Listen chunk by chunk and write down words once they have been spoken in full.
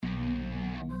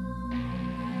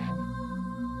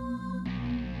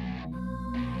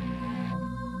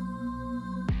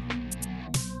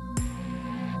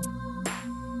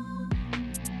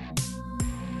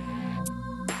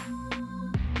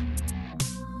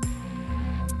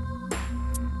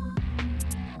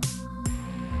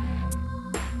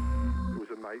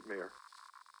nightmare.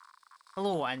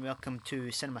 Hello and welcome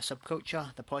to Cinema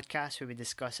Subculture, the podcast where we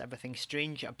discuss everything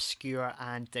strange, obscure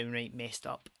and downright messed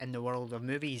up in the world of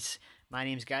movies. My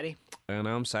name's Gary. And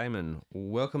I'm Simon.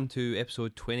 Welcome to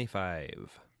episode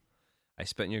 25. I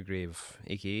Spit in Your Grave,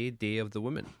 aka Day of the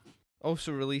Woman.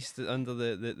 Also released under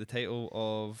the title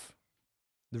of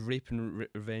The Rape and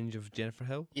Revenge of Jennifer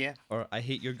Hill. Yeah. Or I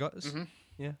Hate Your Guts. Mm-hmm.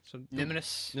 Yeah. So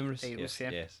Numerous titles,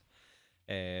 yes.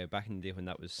 Back in the day when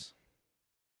that was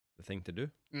the thing to do.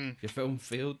 Mm. If your film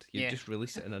failed, you'd just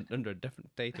release it under a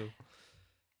different title.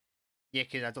 Yeah,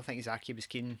 because I don't think Zaki was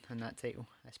keen on that title.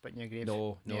 I Spit in Your Grave.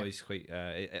 No, he's quite.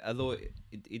 Although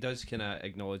he does kind of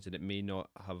acknowledge that it may not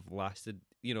have lasted.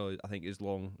 You know, I think as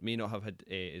long, may not have had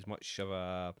as much of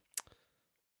a.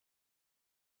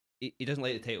 He doesn't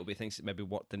like the title, but he thinks it maybe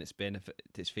worked in its benefit,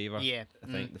 its favour. Yeah,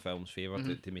 I think the film's favour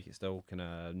to make it still kind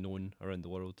of known around the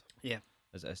world. Yeah,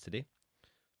 as it is today.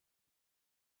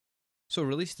 So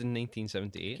released in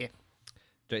 1978, okay.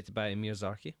 Directed by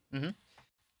Miyazaki. Mm-hmm.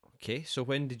 Okay, so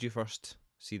when did you first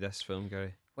see this film,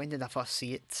 Gary? When did I first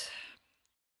see it?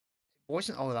 It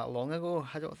wasn't all that long ago,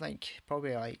 I don't think.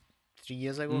 Probably like 3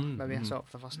 years ago, maybe I saw it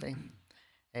for the first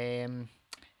time.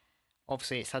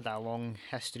 Obviously, it's had a long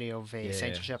history of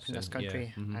censorship in this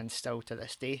country, and still to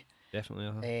this day.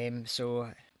 Definitely. So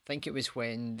I think it was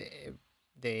when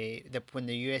when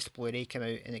the US Blu-ray came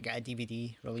out and it got a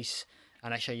DVD release,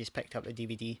 and actually just picked up the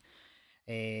DVD.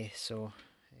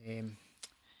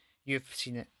 You've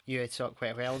seen it. You had saw it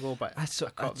quite a while ago, but I saw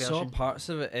parts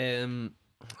of it.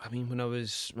 I mean, when I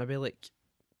was maybe like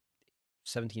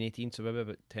 17, 18, so maybe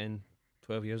about 10,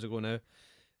 12 years ago now.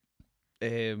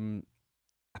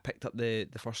 I picked up the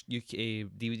first UK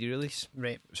DVD release.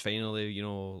 Right. It was finally,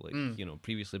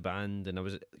 previously banned, and I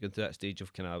was going through that stage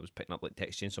of I was picking up like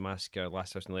Texas Chainsaw Massacre,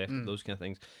 Last House on the Left, those kind of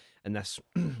things, and this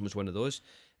was one of those.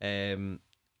 And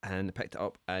I picked it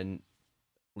up, and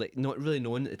like not really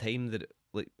knowing at the time that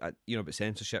about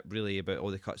censorship, really about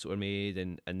all the cuts that were made,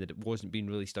 and that it wasn't being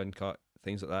released uncut,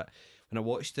 things like that. When I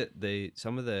watched it,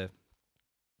 some of the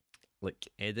like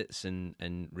edits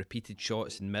and repeated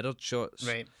shots and mirrored shots,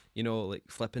 right? Like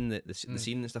flipping the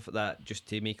scene and stuff like that, just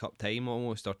to make up time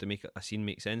almost, or to make a scene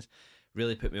make sense,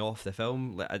 really put me off the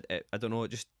film. Like I don't know,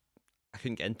 I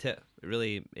couldn't get into it. It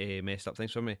really messed up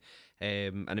things for me.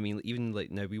 And I mean, even like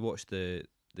now we watched the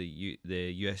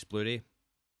US Blu-ray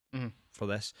for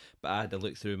this, but I had to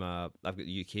look through I've got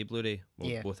the UK Blu-ray.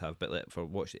 Both have, but like for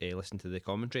listen to the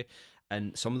commentary,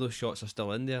 and some of those shots are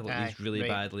still in there, like these really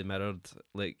badly mirrored,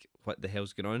 like what the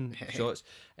hell's going on shots.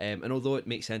 And although it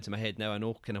makes sense in my head now, I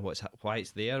know kind of why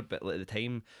it's there, but like, at the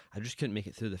time I just couldn't make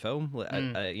it through the film. Like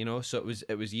so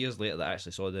it was years later that I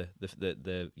actually saw the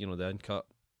uncut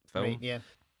film. Right, yeah.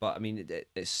 But I mean,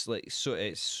 it's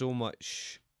so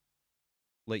much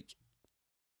like.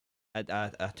 I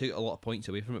took a lot of points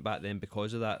away from it back then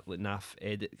because of that like naff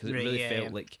edit, because it really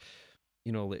felt like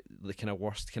like the kind of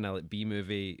worst kind of like B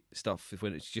movie stuff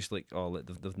when it's just like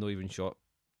they've not even shot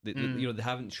they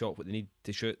haven't shot what they need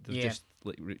to shoot, they've just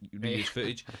like reused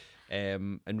footage,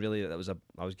 and really I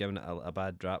was giving it a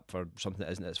bad rap for something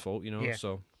that isn't its fault,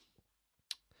 so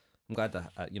I'm glad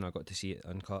that I got to see it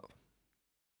uncut.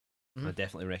 I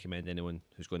definitely recommend anyone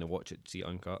who's going to watch it to see it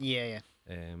uncut,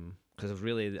 because I've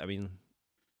really, I mean,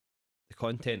 the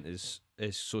content is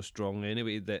so strong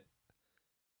anyway that,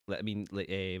 I mean, like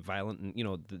violent, and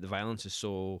the violence is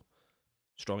so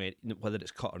strong, whether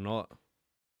it's cut or not.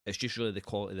 It's just really the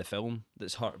quality of the film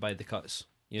that's hurt by the cuts,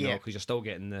 because you're still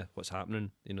getting what's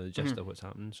happening, the gist of what's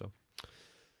happening. So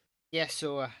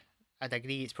so I'd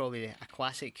agree it's probably a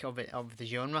classic of the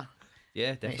genre.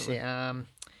 Yeah, definitely.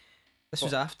 This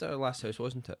was after Last House,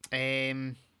 wasn't it?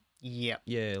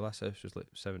 Yeah, Last House was like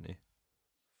 74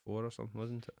 or something,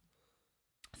 wasn't it?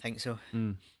 I think so.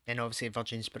 And obviously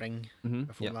Virgin Spring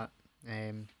before that.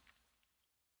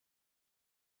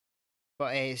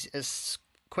 But it's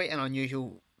quite an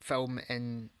unusual film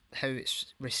in how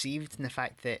it's received, and the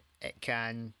fact that it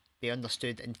can be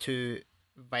understood in two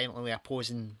violently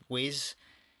opposing ways,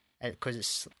 because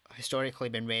it's historically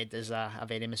been read as a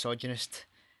very misogynist,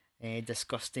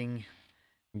 disgusting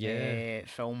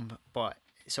film, but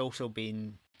it's also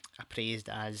been appraised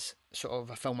as sort of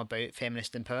a film about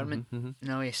feminist empowerment in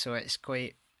a way, so it's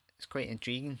quite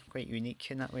intriguing, quite unique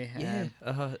in that way.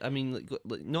 I mean,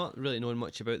 like not really knowing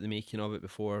much about the making of it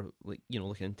before, like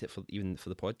looking into it for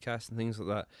the podcast and things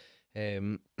like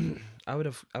that. I would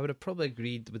have probably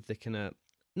agreed with the kind of,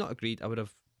 not agreed, I would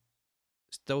have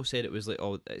still said it was like,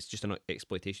 oh, it's just an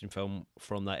exploitation film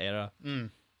from that era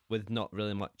with not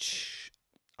really much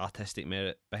artistic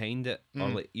merit behind it, or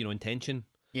like intention.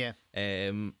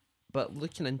 But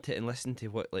looking into it and listening to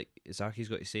what like Zaki's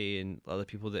got to say and other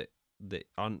people that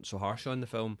aren't so harsh on the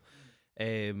film,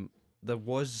 there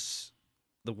was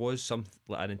some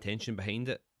like an intention behind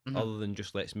it, other than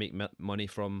just let's make money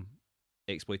from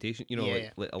exploitation. You know,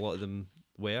 like a lot of them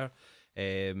were.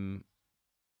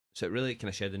 So it really kind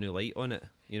of shed a new light on it.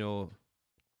 You know,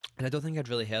 and I don't think I'd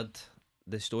really heard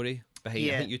the story behind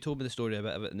it. I think you told me the story a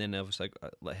bit of it, and then obviously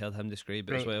I heard him describe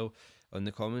it as well on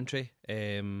the commentary.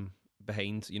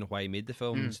 Behind why he made the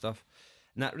film and stuff,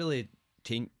 and that really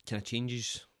kind of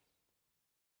changes,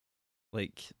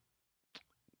 like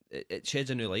it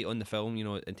sheds a new light on the film,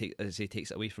 and as I say,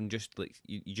 takes it away from just like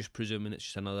you just presuming it's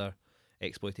just another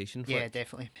exploitation flick. Yeah,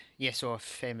 definitely. Yeah, so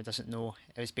if anyone doesn't know,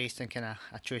 it was based on kind of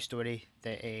a true story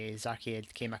that Zaki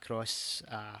had came across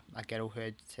a girl who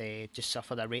had just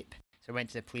suffered a rape, so went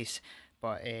to the police,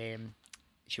 but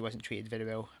she wasn't treated very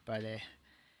well by the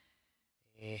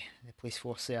police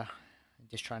force there,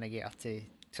 just trying to get her to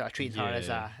sort of treat her as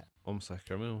a almost like a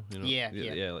criminal, I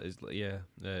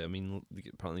mean,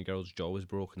 apparently the girl's jaw was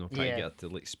broken. Or trying to get her to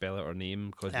like spell out her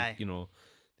name because they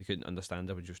couldn't understand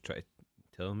her. We just try to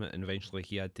tell him it, and eventually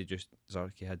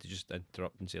Zaki had to just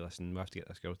interrupt and say, "Listen, we have to get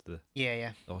this girl to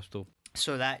the hospital."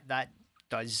 So that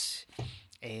does,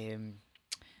 I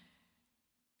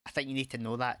think you need to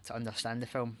know that to understand the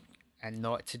film, and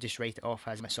not to just write it off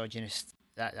as misogynist.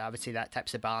 That I would say that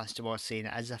tips the balance towards saying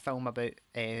it is a film about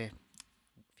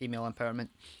female empowerment,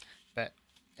 but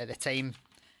at the time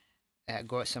it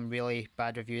got some really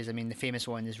bad reviews. I mean, the famous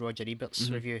one is Roger Ebert's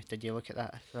review. Did you look at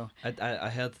that? So I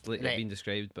heard it being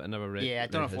described, but I never read. Yeah, I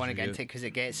don't know if I want to get into it because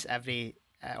it gets every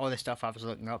all the stuff I was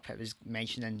looking up. It was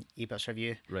mentioned in Ebert's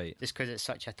review, right? Just because it's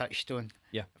such a touchstone,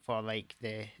 for like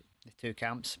the two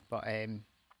camps. But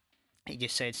he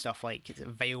just said stuff like it's a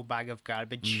vile bag of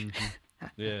garbage.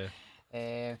 Yeah.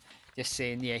 Just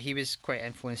saying, he was quite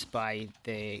influenced by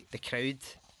the crowd,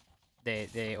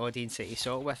 the audience that he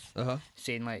saw it with,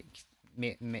 saying like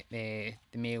the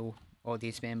male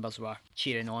audience members were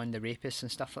cheering on the rapists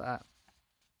and stuff like that.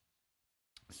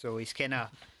 So he's kind of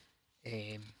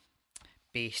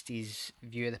based his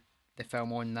view of the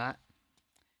film on that,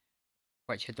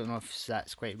 which I don't know if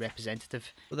that's quite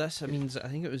representative. Well, I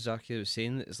think it was Zaki that was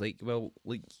saying that it's like, well,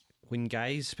 like when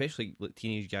guys, especially like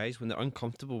teenage guys, when they're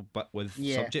uncomfortable but with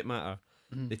subject matter,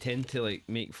 they tend to like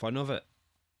make fun of it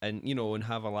and and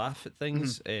have a laugh at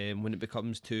things. When it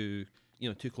becomes too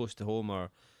close to home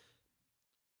or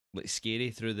like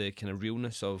scary through the kind of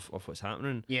realness of what's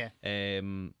happening. I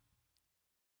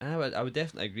would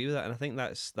definitely agree with that, and I think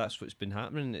that's what's been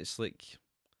happening. It's like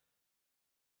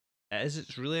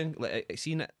it's really like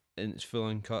seeing it in its full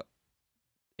uncut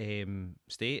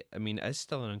state. I mean, it is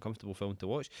still an uncomfortable film to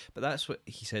watch, but that's what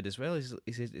he said as well.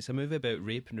 He said it's a movie about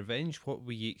rape and revenge. What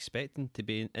were you expecting, to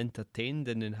be entertained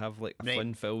and then have like a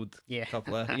fun-filled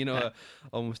couple of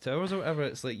almost 2 hours or whatever?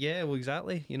 It's like, yeah, well,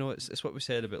 exactly. It's what we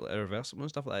said about like Irreversible and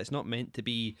stuff like that. It's not meant to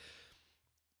be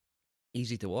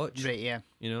easy to watch, right? Yeah,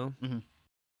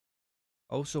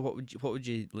 Also, what would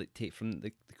you like take from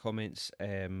the comments,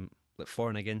 like for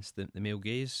and against the male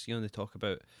gaze? They talk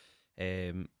about,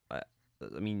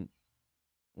 I mean,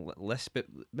 list, but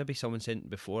maybe someone sent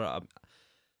before. I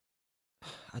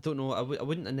don't know. I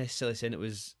wouldn't have necessarily said it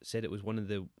was one of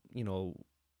the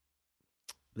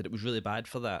that it was really bad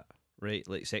for that, right?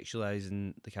 Like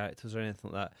sexualizing the characters or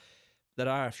anything like that. There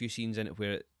are a few scenes in it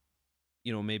where it,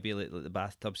 maybe like the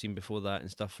bathtub scene before that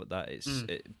and stuff like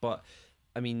that. But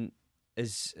I mean,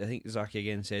 as I think Zaki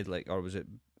again said, like, or was it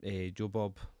Joe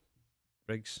Bob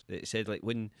Briggs? It said like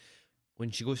when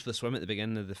she goes for the swim at the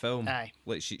beginning of the film,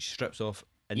 like she strips off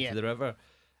into the river,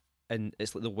 and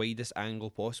it's like the widest angle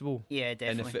possible. Yeah,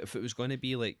 definitely. And if it was going to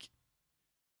be like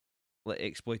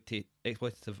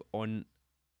exploitative on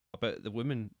about the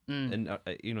woman and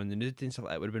in the nudity and stuff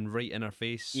like that, it would have been right in her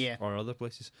face, or other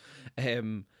places,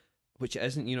 which it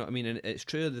isn't. I mean, and it's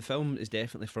true. The film is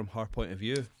definitely from her point of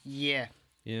view. Yeah.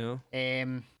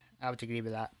 I would agree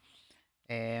with that.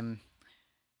 I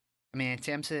mean, in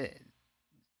terms of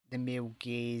the male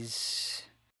gaze,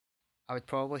 I would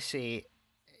probably say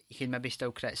you can maybe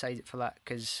still criticise it for that,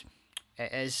 because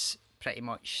it is pretty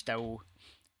much still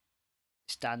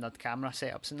standard camera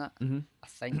setups in that, I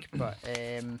think. But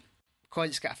because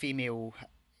it's got a female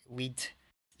lead,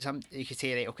 you could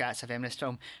say, right, okay, that's a feminist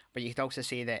film, but you could also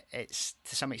say that it's,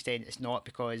 to some extent, it's not,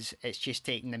 because it's just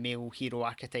taking the male hero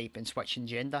archetype and switching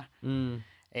gender.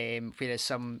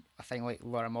 Whereas I think like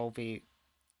Laura Mulvey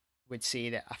would say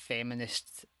that a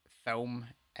feminist film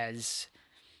is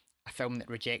a film that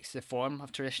rejects the form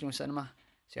of traditional cinema.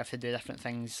 So you have to do different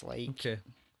things, like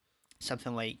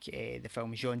something like the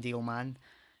film Jean Dielman,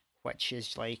 which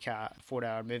is like a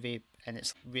 4-hour movie, and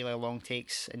it's really long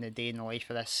takes in the day in the life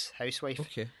of this housewife.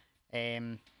 Okay.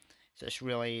 So it's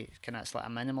really kind of, it's like a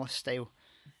minimalist style.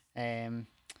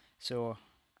 So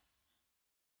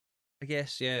I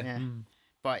guess, yeah. yeah,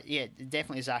 but yeah,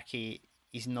 definitely Zaki.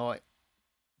 He's not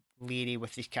leery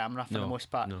with his camera for the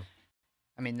most part. No.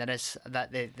 I mean, there is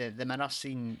that the mirror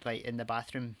scene like in the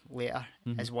bathroom later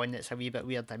is one that's a wee bit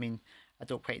weird. I mean, I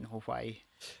don't quite know why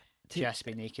she has to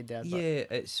be naked there. But yeah,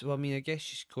 it's, well, I mean, I guess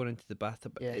she's going into the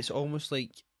bathtub. Yeah. It's almost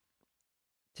like,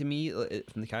 to me,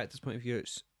 like, from the character's point of view,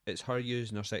 it's her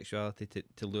using her sexuality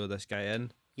to lure this guy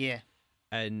in. Yeah.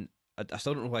 And I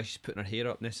still don't know why she's putting her hair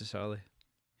up necessarily,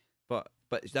 but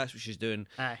that's what she's doing.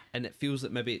 Aye. And it feels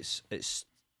that maybe it's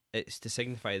to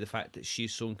signify the fact that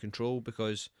she's so in control,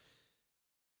 because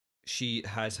she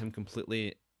has him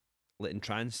completely, like,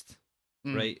 entranced,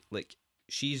 right? Like,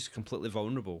 she's completely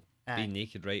vulnerable, being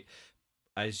naked, right?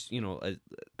 As you know,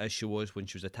 as she was when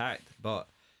she was attacked, but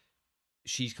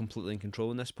she's completely in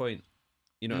control in this point.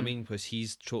 You know what I mean? Because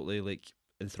he's totally, like,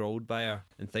 enthralled by her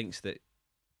and thinks that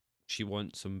she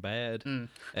wants him bad.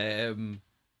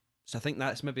 So I think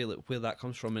that's maybe like where that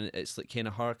comes from, and it's like kind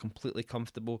of her completely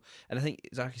comfortable. And I think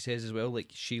Zaki says as well, like,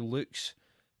 she looks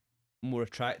more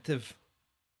attractive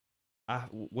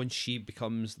when she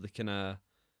becomes the kind of,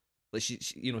 like, she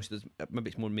you know, she does, maybe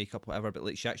it's more makeup, whatever, but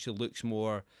like she actually looks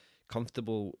more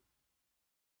comfortable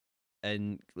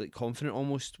and like confident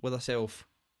almost with herself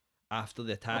after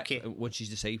the attack. Okay. When she's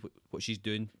decided what she's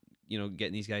doing, you know,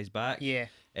 getting these guys back. Yeah.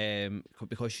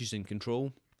 Because she's in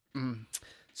control.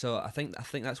 So I think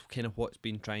that's kind of what's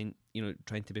been trying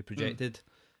to be projected.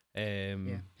 Yeah.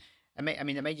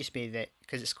 It might just be that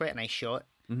because it's quite a nice shot,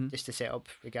 just to set up.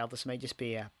 Regardless, it might just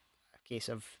be a case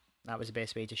of that was the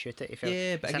best way to shoot it.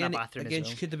 Yeah, but again, well.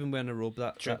 she could have been wearing a robe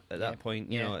at that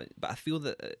point, you know. But I feel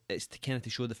that it's to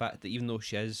show the fact that even though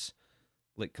she is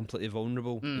like completely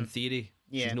vulnerable in theory,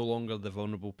 she's no longer the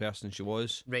vulnerable person she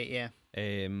was. Right. Yeah.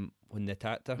 When they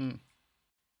attacked her.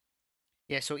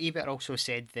 Yeah. So Ebert also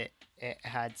said that it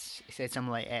said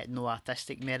something like no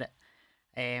artistic merit,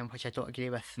 which I don't agree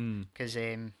with, because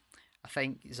I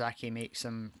think Zaki makes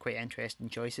some quite interesting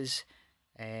choices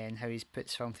in how he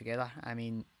puts film together. I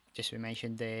mean, just we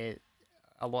mentioned a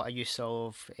lot of use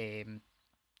of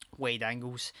wide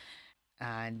angles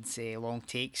and long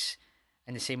takes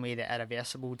in the same way that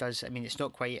Irreversible does. I mean, it's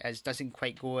not quite doesn't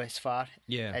quite go as far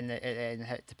in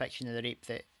the depiction of the rape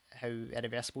that how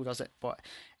Irreversible does it, but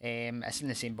it's in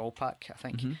the same ballpark, I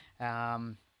think.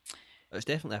 It's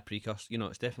definitely a precursor, you know.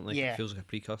 It's definitely it feels like a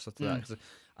precursor to that, 'cause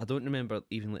I don't remember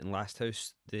even like in Last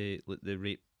House the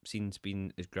rape scenes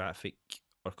being as graphic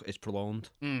or as prolonged.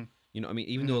 You know what I mean?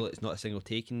 Even though it's not a single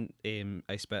take in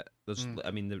I Spit, there's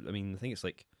I mean I think it's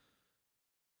like,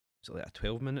 is it like a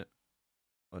 12-minute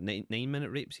or 9-minute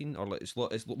rape scene, or like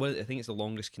I think it's the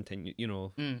longest continued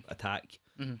attack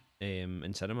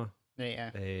in cinema. Right,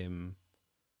 yeah.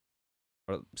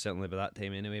 Or certainly by that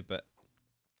time anyway. But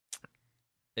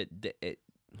it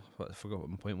I forgot what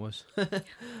my point was.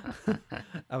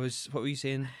 What were you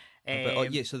saying?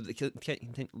 So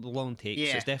the long takes.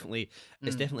 Yeah. It's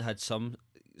definitely had some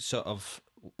sort of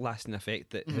lasting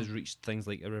effect that has reached things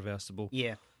like Irreversible.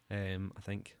 Yeah. I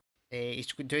think he's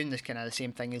doing this kind of the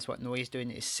same thing as what Noe's doing.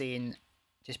 Is saying,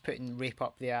 just putting rape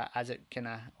up there as it kind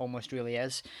of almost really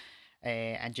is,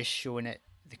 and just showing it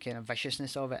the kind of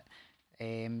viciousness of it,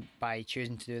 by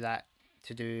choosing to do that,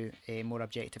 to do more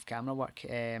objective camera work.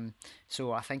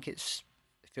 So I think it's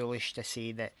foolish to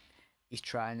say that he's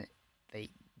trying,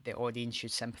 like, the audience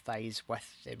should sympathise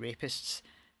with the rapists.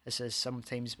 This is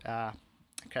sometimes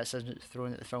criticism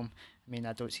thrown at the film. I mean,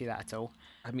 I don't see that at all.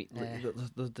 I mean,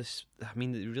 this. I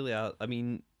mean, they really are. I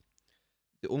mean,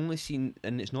 the only scene,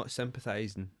 and it's not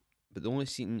sympathising, but the only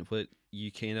scene where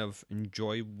you kind of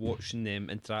enjoy watching them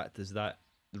interact is that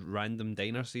random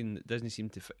diner scene that doesn't seem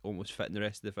to almost fit in the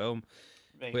rest of the film,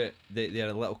 right, where they're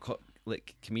a little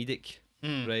like comedic,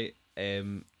 right?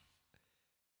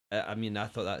 I mean, I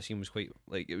thought that scene was quite,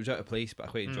 like, it was out of place, but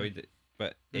I quite enjoyed it.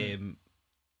 But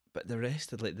the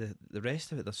rest of the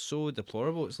rest of it, they're so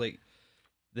deplorable. It's like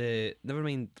never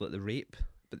mind like the rape,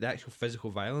 but the actual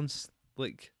physical violence,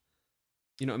 like,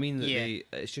 you know what I mean?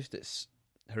 It's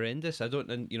horrendous. I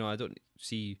don't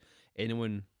see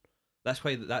anyone. That's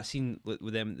why that scene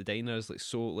with them at the diner is like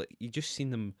so, like, you just seen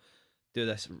them do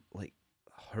this like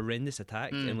horrendous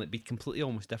attack and like be completely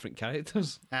almost different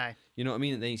characters. Aye. You know what I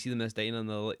mean? And then you see them in this diner and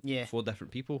they're like 4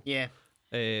 different people. Yeah.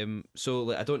 So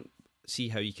like I don't see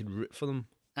how you can root for them.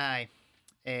 Aye.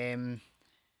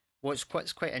 What's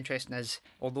quite interesting is,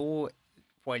 although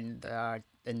when they are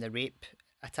in the rape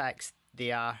attacks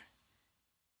they are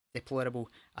deplorable,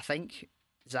 I think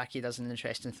Zaki does an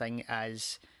interesting thing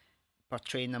as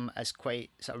portraying them as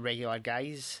quite sort of regular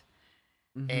guys.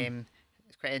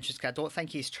 It's quite interesting. I don't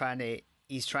think he's trying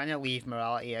to leave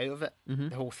morality out of it.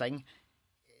 The whole thing.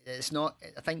 It's not.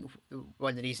 I think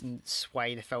one of the reasons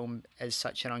why the film is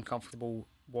such an uncomfortable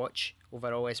watch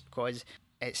overall is because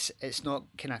it's not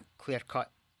kind of clear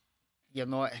cut. You're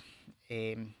not.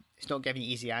 It's not giving you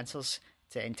easy answers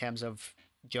in terms of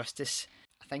justice.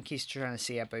 I think he's trying to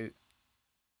say about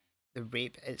the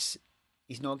rape.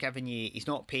 He's not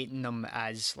painting them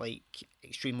as like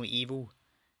extremely evil.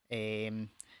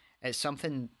 It's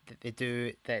something that they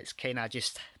do that's kind of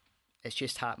just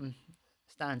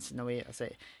happenstance in a way.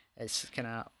 It's kind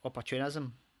of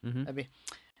opportunism, maybe.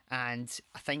 And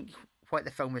I think what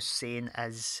the film is saying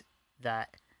is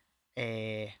that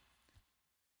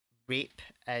rape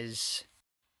is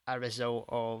a result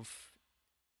of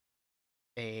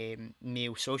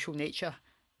male social nature,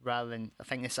 rather than, I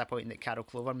think this is a point that Carol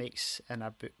Clover makes in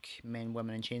her book Men,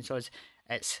 Women and Chainsaws.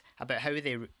 It's about how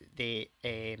they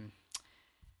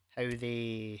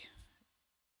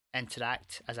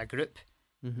interact as a group,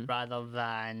 rather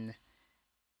than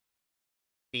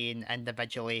being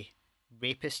individually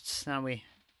rapists in a way,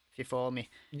 if you follow me.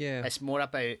 Yeah. It's more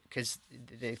about, because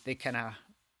the kind of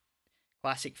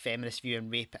classic feminist view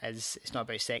on rape is it's not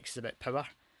about sex, it's about power.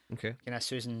 Okay. Kind of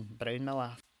Susan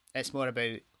Brownmiller. It's more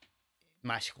about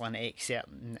masculinity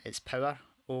exerting its power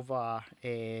over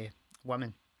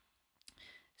women.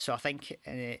 So I think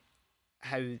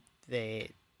how the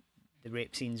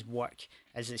rape scenes work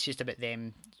is it's just about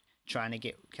them trying to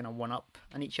get kind of one up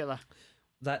on each other.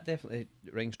 That definitely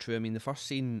rings true. I mean, the first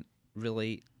scene,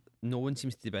 really, no one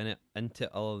seems to be into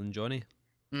it other than Johnny.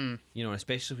 You know,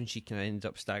 especially when she kind of ends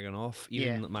up staggering off.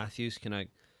 Even Matthews kind of,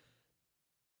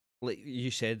 like you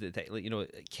said, that like, you know,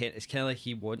 it's kind of like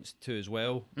he wants to as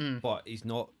well, but he's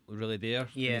not really there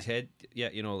in his head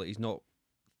yet. You know, like he's not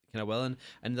kind of willing,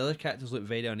 and the other characters look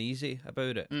very uneasy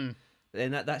about it. And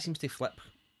that seems to flip,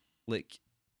 like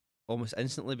almost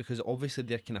instantly, because obviously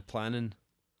they're kind of planning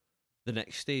the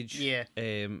next stage.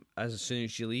 As soon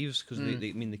as she leaves, because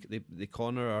they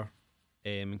corner her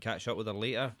and catch up with her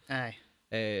later. Aye.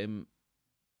 And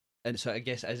so I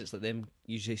guess as it's like them,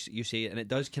 you say it, and it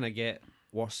does kind of get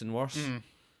worse and worse.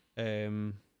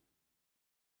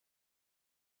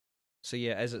 So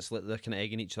yeah, as it's like they're kind of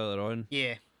egging each other on.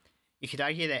 Yeah, you could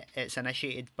argue that it's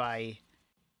initiated by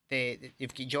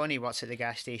you've got Johnny works at the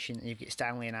gas station, and you've got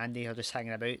Stanley and Andy who are just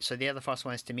hanging about. So they're the first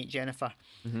ones to meet Jennifer,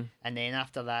 and then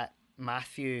after that,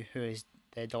 Matthew, who is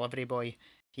the delivery boy,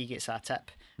 he gets a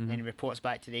tip and he reports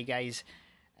back to the guys.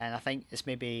 And I think it's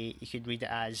maybe you could read it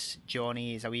as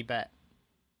Johnny is a wee bit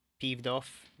peeved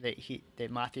off that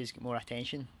Matthew's got more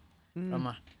attention from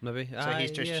her. Maybe. So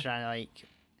he's just trying to, like,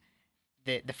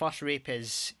 the first rape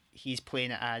is he's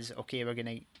playing it as, okay, we're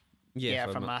gonna get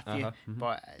her from Matthew,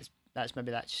 but that's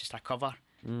just a cover.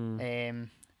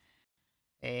 And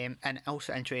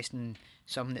also interesting,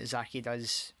 something that Zaki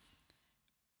does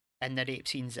in the rape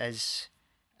scenes is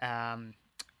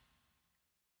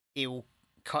he'll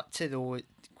cut to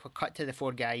the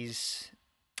four guys,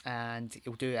 and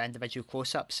he'll do individual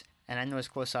close-ups, and in those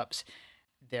close-ups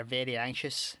they're very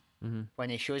anxious. When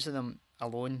he shows them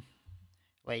alone,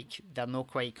 like, they're not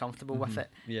quite comfortable with it,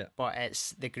 but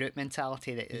it's the group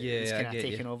mentality that is kind of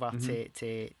taken over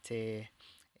to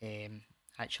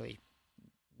actually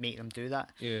make them do that.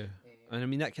 And I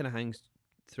mean that kind of hangs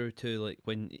through to, like,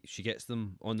 when she gets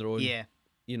them on their own,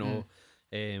 you know,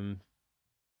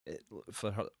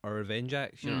 for her revenge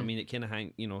acts, you know what I mean? It kind of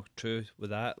hang, you know, true with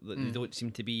that they don't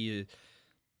seem to be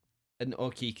and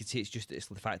okay, you could say it's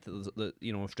the fact that there's,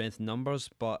 you know, strength in numbers,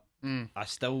 but I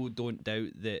still don't doubt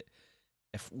that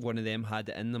if one of them had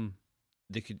it in them,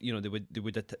 they could, you know,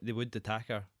 they would attack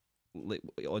her, like,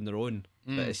 on their own.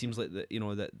 But it seems like that, you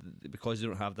know, that because they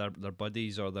don't have their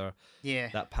buddies or their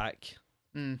that pack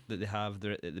that they have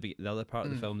there at the other part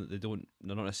of the film, that they're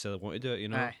not necessarily want to do it, you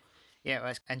know. Yeah,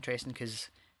 well, it's interesting because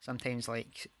sometimes,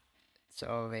 like, sort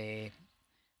of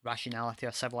rationality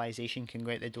or civilization can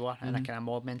go out the door in a kind of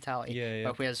mob mentality.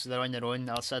 But whereas they're on their own,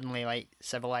 they're suddenly, like,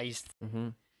 civilized.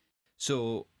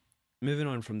 So moving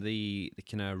on from the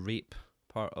kind of rape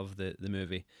part of the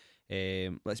movie,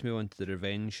 let's move on to the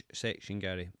revenge section,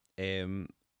 Gary.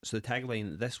 So the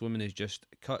tagline: "This woman is just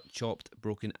cut, chopped,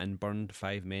 broken, and burned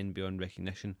 5 men beyond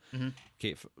recognition."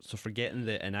 Okay, so forgetting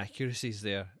the inaccuracies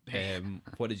there,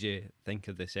 what did you think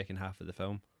of the second half of the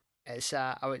film? It's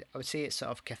I would say it's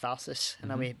sort of catharsis in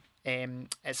a way.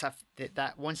 It's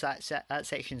that once that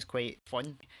section's quite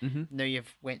fun. Now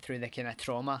you've went through the kind of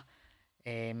trauma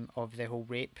of the whole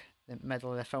rape, the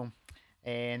middle of the film,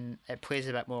 It plays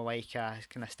a bit more like a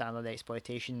kind of standard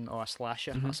exploitation or a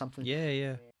slasher or something. Yeah,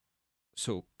 yeah.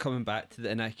 So coming back to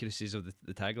the inaccuracies of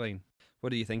the tagline, what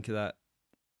do you think of that?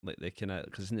 Like the kind of,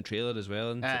 because it's in the trailer as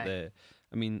well, and I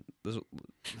mean, there's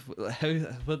where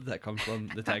did that come from?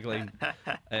 The tagline.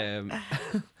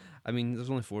 I mean, there's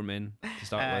only 4 men to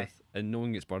start with, and no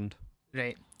one gets burned.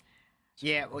 Right.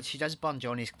 Yeah, well, she does burn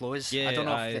Johnny's clothes. Yeah, I don't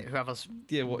know if whoever's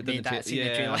made that scene in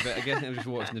the trailer. But I guess I was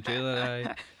watching the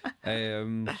trailer.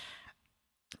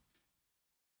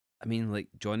 I mean, like,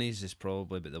 Johnny's is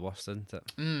probably about the worst, isn't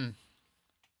it?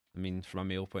 I mean, from a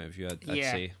male point of view, I'd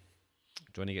say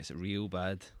Johnny gets it real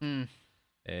bad.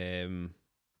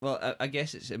 Well, I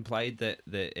guess it's implied that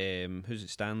who's it,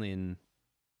 Stanley and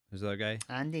who's the other guy?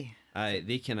 Andy.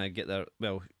 They kind of get their,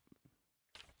 well,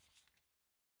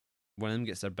 one of them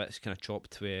gets their bits kind of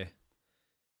chopped with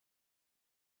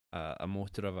a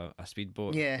motor of a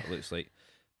speedboat. Yeah, it looks like,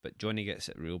 but Johnny gets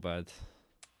it real bad.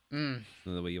 Not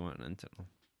the way you want it into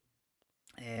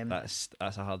it. That's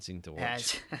a hard scene to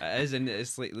watch. It is, and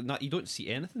it's like not, you don't see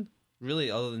anything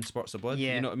really other than spurts of blood.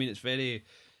 Yeah. You know what I mean? It's very.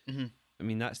 I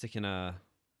mean, that's the kind of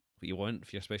what you want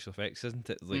for your special effects, isn't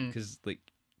it? Like, because like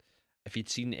if you'd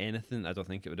seen anything, I don't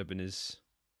think it would have been as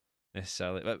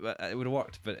necessarily. But it would have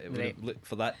worked, but it would have looked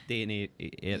for that day and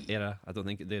era. I don't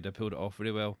think they'd have pulled it off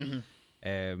very well.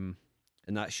 And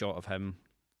that shot of him,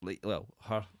 like, well,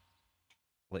 her,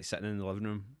 like sitting in the living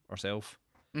room herself,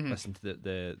 listening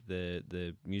to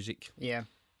the music,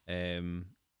 and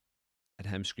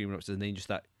him screaming up to the nine, just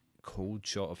that cold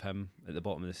shot of him at the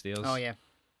bottom of the stairs. Oh yeah.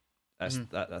 That's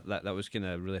that was kind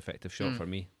of a really effective shot for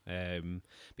me. But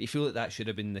you feel like that should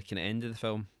have been the kind of end of the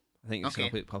film. I think a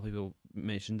couple of people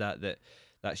mentioned that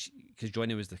because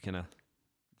Johnny was the kind of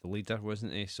the leader,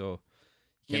 wasn't he? So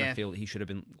you kind of feel that he should have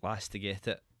been last to get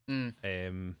it.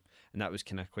 And that was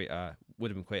kind of would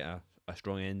have been quite a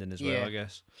strong ending as well, I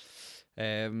guess.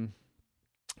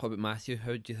 What about Matthew?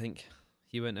 How do you think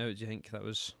he went out? Do you think that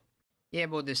was? Yeah,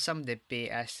 well, there's some debate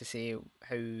as to say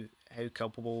how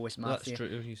culpable was Matthew. That's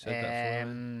true. You said that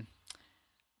before.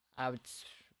 I would,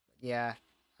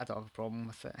 I don't have a problem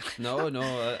with it. No,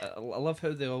 I love how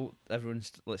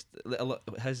everyone's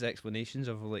his explanations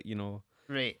of, like, you know,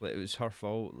 right, like it was her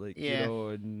fault, like, you know,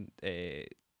 and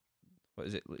what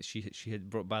is it? Like she had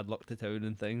brought bad luck to town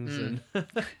and things, and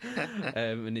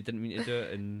and he didn't mean to do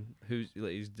it, and who's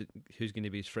going to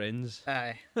be his friends?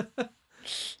 Aye.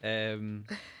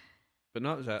 But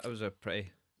no, it was a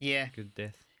pretty good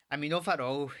death. I mean,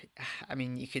 overall, I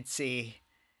mean, you could say,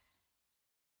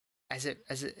 is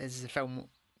the film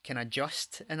kind of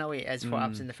just in a way? Is what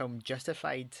happens in the film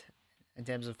justified in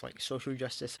terms of like social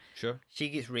justice? Sure. She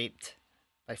gets raped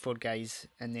by 4 guys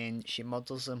and then she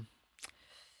murders them.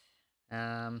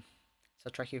 It's a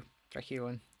tricky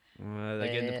one.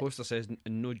 Again, the poster says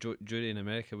no jury in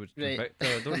America would convict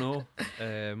her. I don't know.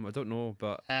 I don't know,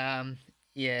 but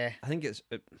yeah, I think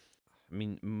I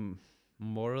mean,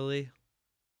 morally,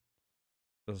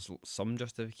 there's some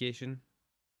justification.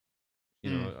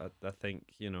 You know, I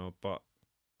think, you know, but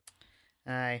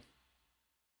aye,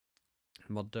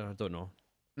 murder, I don't know.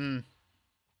 I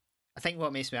think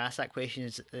what makes me ask that question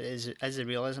is the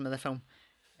realism of the film.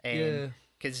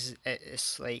 Because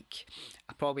it's like,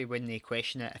 I probably wouldn't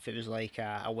question it if it was like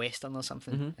a western or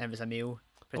something, and it was a male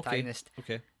protagonist.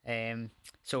 Okay.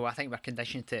 So I think we're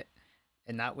conditioned to it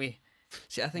in that way.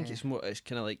 See, I think it's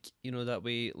kind of like, you know, that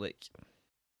way, like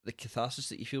the catharsis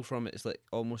that you feel from it is like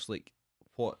almost like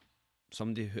what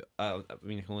somebody who I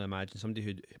mean, I can only imagine somebody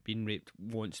who'd been raped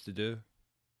wants to do,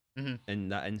 in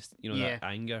that that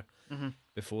anger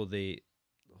before they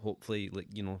hopefully, like,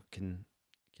 you know, can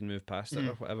move past it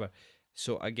or whatever.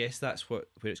 So I guess that's where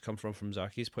it's come from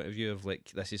Zarki's point of view of,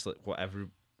 like, this is like what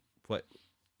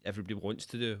everybody wants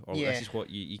to do, or this is what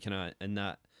you kind of in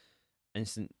that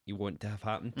instant you want to have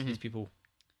happen to these people,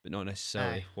 but not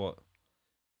necessarily what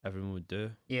everyone would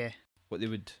do. Yeah, what they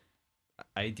would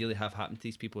ideally have happen to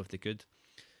these people if they could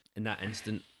in that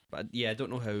instant. But I don't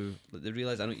know how, like, they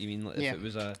realise. I know what you mean. Like, if it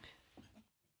was a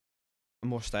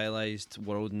more stylized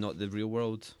world, not the real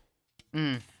world,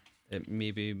 it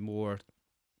may be more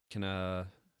kind of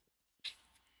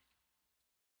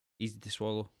easy to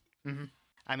swallow.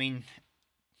 I mean,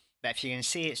 but if you're going to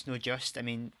say it's no just, I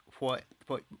mean, what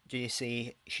do you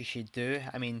say she should do?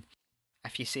 I mean,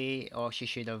 if you say, she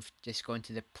should have just gone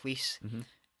to the police,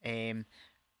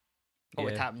 what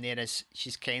would happen there is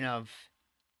she's kind of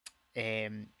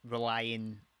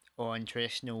relying on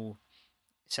traditional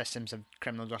systems of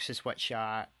criminal justice, which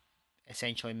are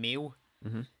essentially male.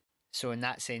 So in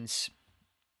that sense,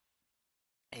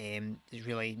 there's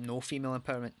really no female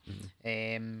empowerment.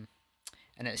 And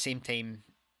at the same time,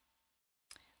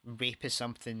 rape is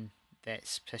something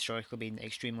that's historically been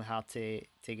extremely hard to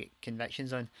get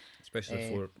convictions on,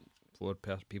 especially for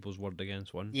people's word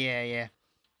against one. Yeah.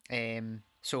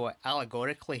 So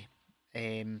allegorically,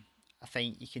 I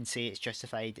think you can say it's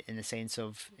justified in the sense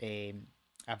of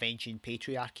avenging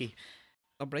patriarchy.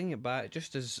 I'll bring it back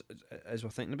just as we're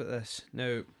thinking about this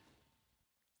now.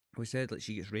 We said like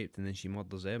she gets raped and then she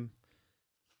murders them,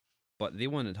 but they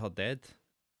wanted her dead.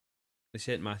 They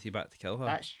sent Matthew back to kill her.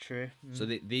 That's true. So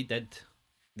they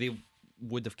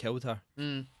would have killed her.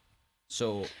 Mm.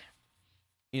 So,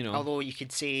 you know. Although you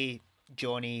could say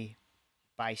Johnny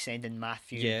by sending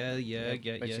Matthew.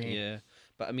 Yeah.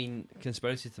 But I mean,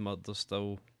 conspiracy to murder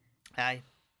still. Aye.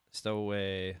 Still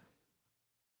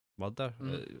murder,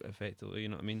 effectively. You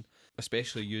know what I mean?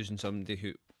 Especially using somebody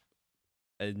who,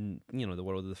 in the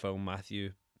world of the film,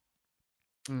 Matthew,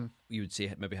 you would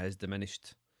say maybe has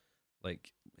diminished,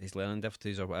 like his learning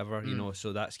difficulties or whatever. You know,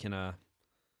 so that's kind of.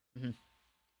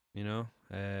 You know,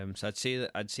 so I'd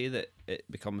say that it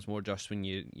becomes more just when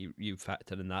you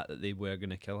factor in that they were going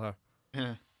to kill her.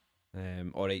 Yeah.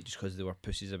 All right, just because they were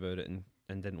pussies about it and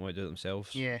didn't want to do it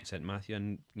themselves. Yeah. Sent Matthew,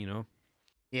 and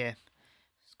Yeah,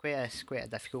 it's quite a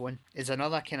difficult one. There's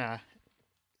another kind of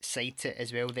side to it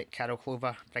as well that Carol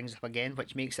Clover brings up again,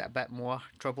 which makes it a bit more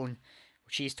troubling.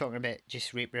 She's talking about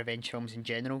just rape revenge films in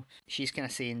general. She's kind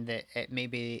of saying that it may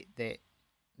be that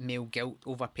male guilt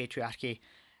over patriarchy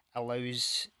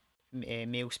allows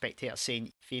male spectators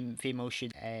saying females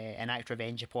should enact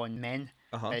revenge upon men.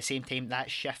 But at the same time,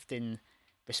 that's shifting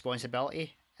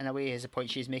responsibility in a way, is the point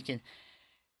she's making,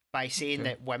 by saying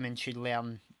that women should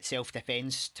learn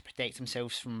self-defense to protect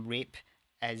themselves from rape,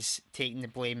 is taking the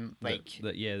blame, like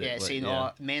saying,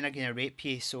 men are going to rape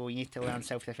you, so you need to learn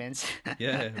self-defense.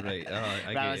 Yeah, right.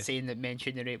 I rather than saying that men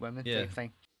shouldn't rape women, type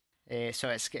thing. So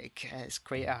it's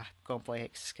quite a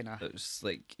complex kind of. It's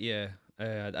like I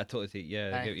totally think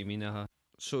I get what you mean.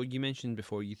 So you mentioned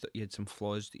before you thought you had some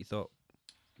flaws that you thought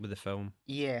with the film.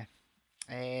 Yeah,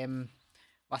 I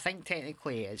think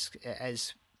technically it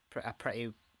is a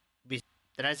pretty.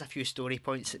 There is a few story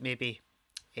points that maybe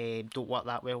don't work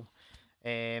that well.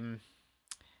 The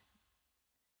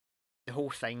whole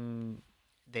thing,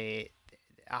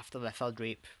 after the third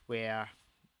rape, where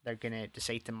they're gonna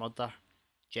decide to murder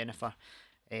Jennifer,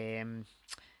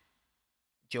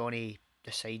 Johnny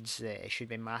decides that it should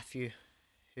be Matthew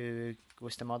who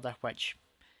goes to murder, which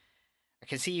I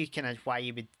can see kind of why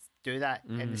you would do that,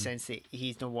 in the sense that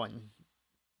he's not wanting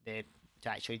to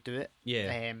actually do it.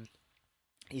 Yeah.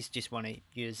 He's just want to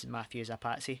use Matthew as a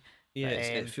patsy. Yeah,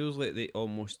 it feels like they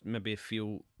almost maybe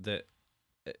feel that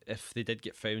if they did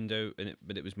get found out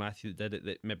but it was Matthew that did it,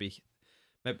 that maybe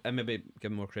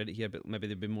give him more credit here, but maybe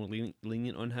they'd be more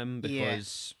lenient on him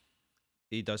because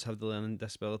he does have the learning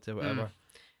disability or whatever.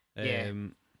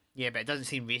 Yeah, but it doesn't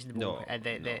seem reasonable that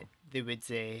they would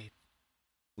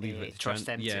leave it to trust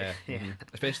him. Yeah,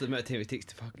 especially the amount of time it takes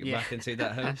to fucking back inside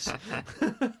that house.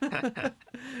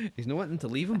 He's not wanting to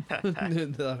leave him.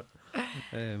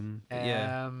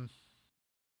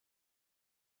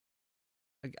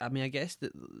 I mean, I guess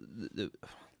that the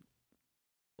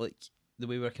like the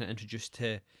way we're kind of introduced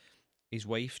to his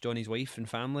wife, Johnny's wife and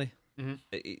family.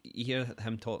 You hear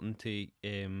him talking to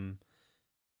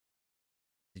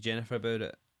Jennifer about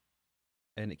it,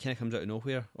 and it kind of comes out of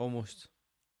nowhere almost.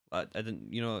 I didn't,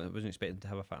 I wasn't expecting to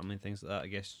have a family and things like that. I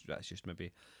guess that's just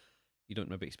maybe you don't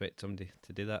maybe expect somebody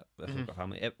to do that if they've got a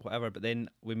family, whatever. But then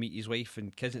we meet his wife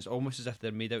and kids, and it's almost as if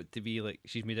they're made out to be like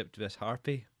she's made out to be this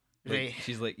harpy. Like, right.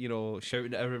 She's like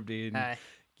shouting at everybody and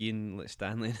giving like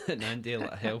Stanley and Andy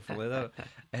like hell for leather.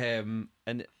 And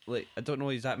like I don't know,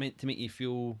 is that meant to make you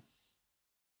feel?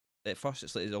 At first,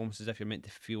 it's almost as if you're meant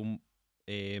to feel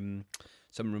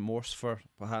some remorse for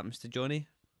what happens to Johnny.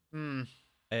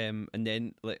 And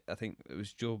then, like, I think it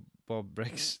was Joe Bob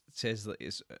Briggs says that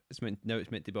it's meant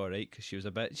to be alright because she was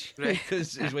a bitch,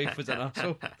 because his wife was an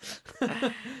asshole.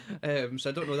 So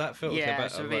I don't know, that felt like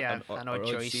a bit of an odd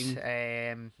choice.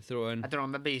 Scene throw in. I don't know,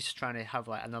 maybe he's trying to have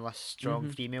like another strong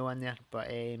female in there, but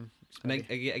and I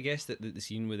guess that the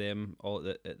scene with them all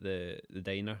at the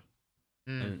diner,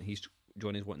 and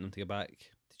Johnny's wanting them to go back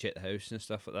to check the house and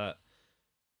stuff like that,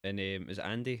 and is it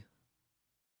Andy?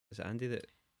 Is it Andy that?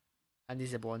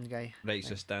 Andy's the blonde guy. Right,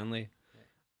 so Stanley.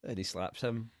 And he slaps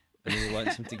him. And he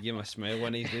wants him to give him a smile,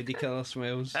 one of his lady killer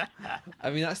smiles. I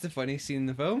mean, that's the funniest scene in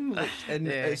the film. Like, and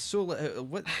it's so like,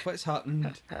 what's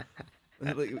happened?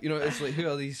 Like, it's like, who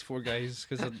are these four guys?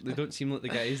 Because they don't seem like the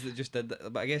guys that just did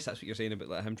that. But I guess that's what you're saying about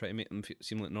like him trying to make them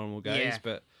seem like normal guys.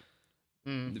 But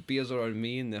The beers are on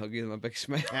me, and they'll give them a big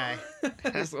smile. Aye.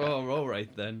 So, oh, all right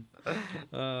then.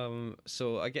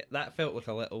 So I get that felt like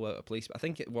a little out of place, but I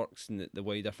think it works in the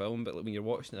wider film. But like, when you're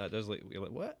watching it, it does you're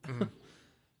like what?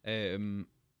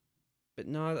 But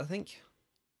no, I think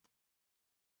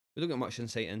we don't get much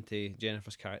insight into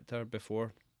Jennifer's character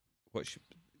before, which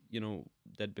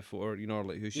did before, or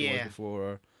like who she was before.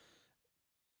 Or...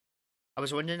 I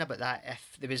was wondering about that.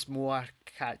 If there was more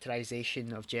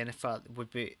characterization of Jennifer,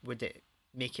 would it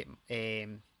make it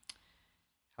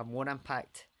have more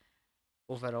impact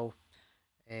overall?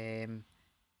 I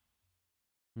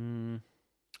don't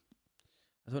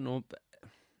know, but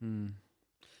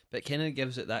it kind of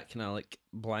gives it that kind of like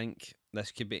blank.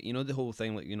 This could be, the whole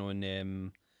thing, like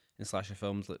in slasher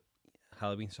films like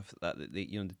Halloween stuff like that. They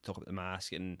they talk about the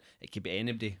mask, and it could be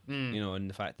anybody. And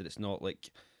the fact that it's not like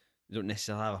they don't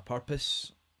necessarily have a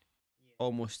purpose.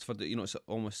 Almost for the it's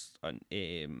almost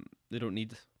they don't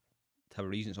need to have a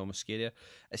reason. It's almost scarier.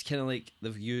 It's kind of like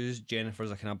they've used Jennifer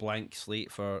as a kind of blank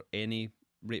slate for any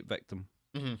rape victim,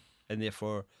 and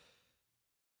therefore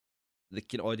the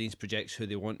audience projects who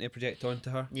they want to project onto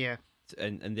her. Yeah,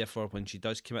 and therefore when she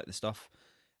does commit the stuff,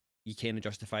 you kind of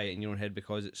justify it in your own head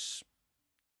because it's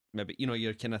maybe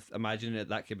you're kind of imagining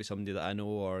that could be somebody that I know,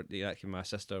 or that could be my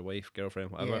sister, wife,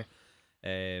 girlfriend, whatever.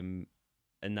 And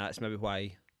that's maybe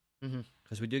why.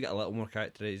 Because we do get a little more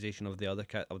characterization of the other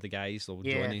of the guys, or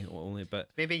Johnny only, but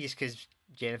maybe just because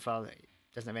Jennifer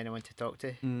doesn't have anyone to talk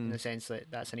to, in the sense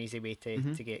that that's an easy way to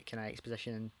get kind of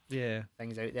exposition and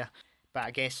things out there. But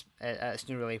I guess it's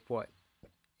not really what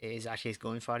is actually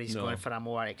going for. He's going for a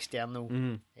more external,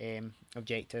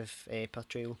 objective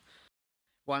portrayal.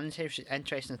 One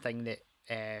interesting thing that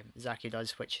Zaki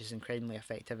does, which is incredibly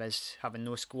effective, is having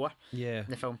no score in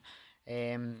the film.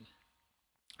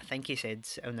 I think he said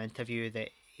in the interview that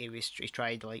he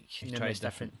tried like numerous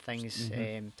different things,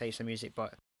 types of music,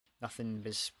 but nothing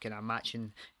was kind of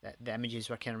matching. The images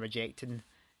were kind of rejecting.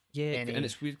 Yeah, and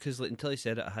it's weird because until he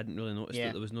said it, I hadn't really noticed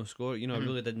that there was no score. I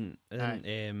really didn't.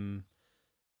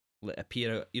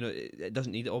 Appear. It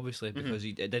doesn't need it obviously because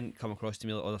it didn't come across to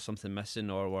me like there's something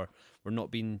missing, or we're not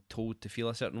being told to feel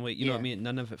a certain way. You know what I mean?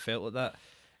 None of it felt like that.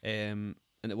 And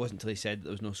it wasn't until he said that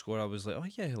there was no score I was like, oh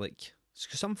yeah, like.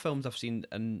 Because some films I've seen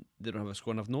and they don't have a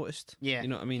score and I've noticed. Yeah. You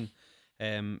know what I mean?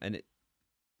 And it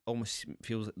almost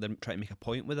feels like they're trying to make a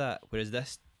point with that. Whereas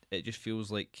this, it just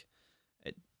feels like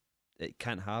it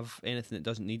can't have anything. It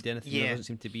doesn't need anything. There doesn't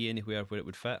seem to be anywhere where it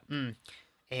would fit.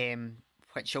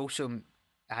 Which also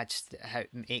adds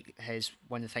has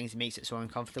one of the things that makes it so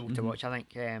uncomfortable to watch, I think,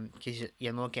 because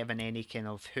you're not given any kind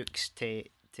of hooks to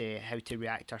how to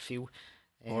react or feel.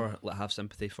 Or have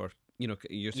sympathy for...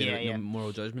 you're saying no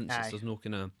moral judgments. There's no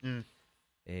kind of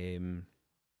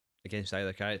against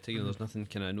either character. There's nothing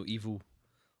kind of no evil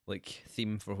like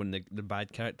theme for when the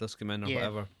bad characters come in or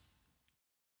whatever.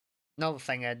 Another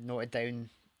thing I'd noted down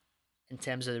in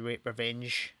terms of the rape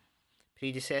revenge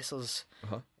predecessors,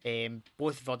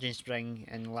 both Virgin Spring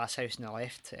and Last House on the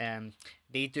Left,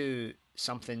 they do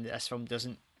something that this film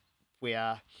doesn't,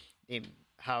 where they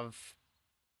have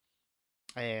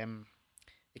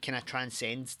it kind of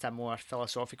transcends to a more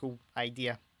philosophical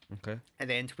idea. Okay. At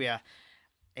the end, where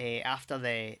after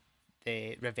the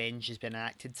revenge has been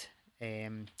enacted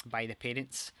by the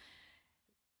parents,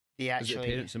 they actually... Is it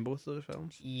parents in both of those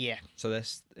films? Yeah. So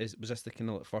was this the kind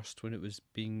of like first when it was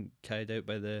being carried out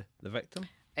by the victim?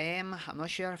 I'm not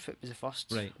sure if it was the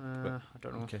first. Right. I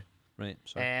don't know. Okay. Right.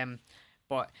 Sorry.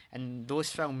 But in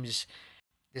those films,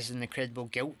 there's an incredible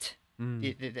guilt.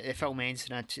 The film ends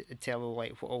and I tell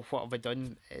like, what have I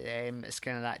done? It's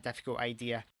kind of that difficult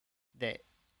idea that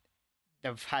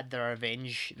they've had their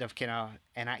revenge, they've kind of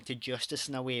enacted justice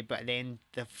in a way, but then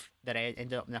they're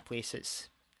ended up in a place that's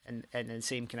in the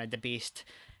same kind of debased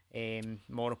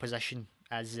moral position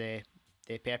as the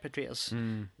perpetrators,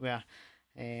 where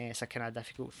it's a kind of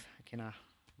difficult kind of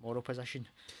moral position.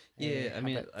 Yeah, I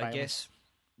mean, I guess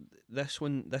this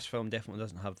film definitely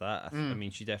doesn't have that. I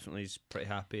mean, she definitely is pretty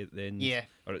happy at the end,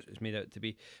 or it's made out to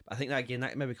be. But I think that again,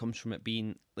 that maybe comes from it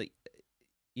being like,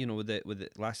 with the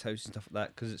Last House and stuff like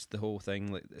that, because it's the whole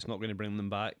thing. Like, it's not going to bring them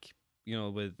back,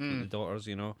 with the daughters,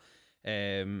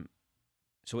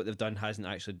 So what they've done hasn't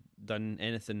actually done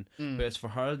anything. Whereas for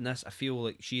her in this, I feel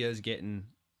like she is getting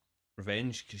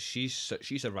revenge because she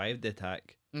survived the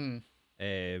attack.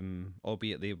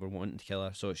 Albeit they were wanting to kill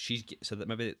her, so she's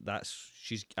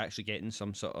actually getting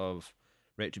some sort of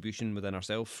retribution within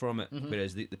herself from it.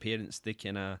 Whereas the parents, they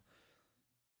kind of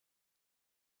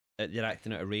they're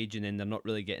acting out of rage, and then they're not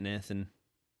really getting anything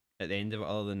at the end of it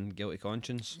other than guilty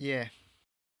conscience. Yeah.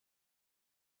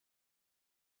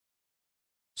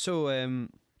 So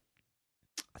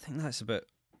I think that's about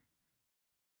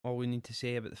all we need to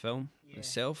say about the film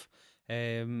itself. Do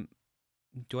you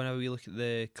want to have a wee look at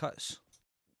the cuts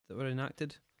that were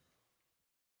enacted?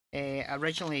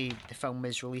 Originally, the film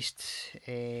was released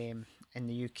in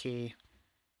the UK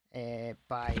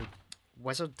by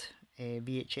Wizard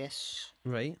VHS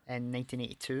Right. in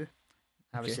 1982.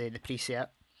 That was Okay. the preset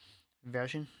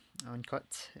version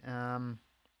uncut.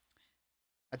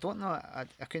 I don't know.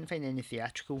 I couldn't find any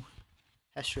theatrical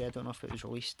history. I don't know if it was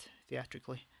released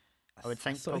theatrically. I would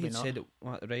think thought probably he'd not. said it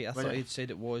right. I thought he'd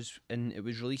said it was, and it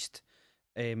was released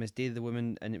as Day of the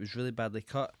Woman, and it was really badly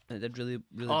cut, and it did really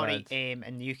Oh, bad. right,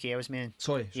 in the UK, I was meaning.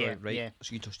 Sorry, Yeah, right. yeah.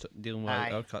 So you just dealing with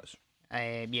Aye. our cuts.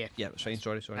 Yeah. Yeah, it's fine.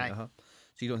 Sorry. Aye.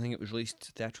 So you don't think it was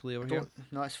released theatrically over I here?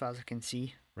 don't, not as far as I can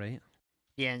see. Right.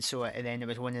 Yeah, and so then it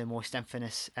was one of the most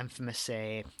infamous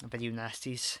video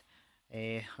nasties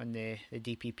on the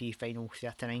DPP Final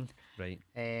 39. Right.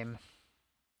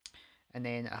 And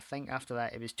then I think after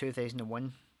that it was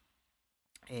 2001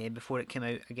 before it came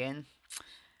out again,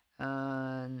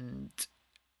 and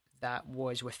that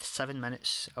was with 7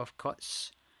 minutes of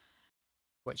cuts,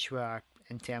 which were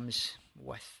in terms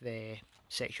with the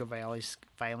sexual violence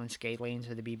guidelines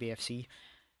of the BBFC.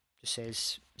 Just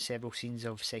says several scenes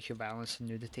of sexual violence and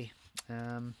nudity.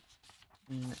 And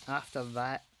after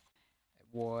that, it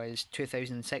was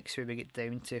 2006 where we get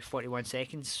down to 41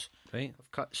 seconds Right. of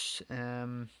cuts.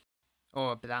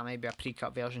 But that might be a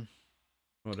pre-cut version.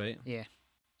 All right. Yeah.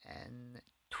 And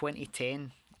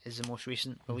 2010 is the most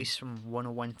recent release from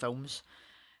 101 Films,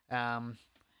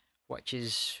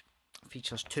 which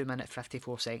features 2 minute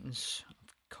 54 seconds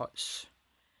of cuts.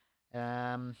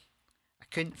 I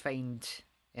couldn't find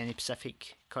any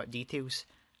specific cut details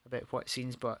about what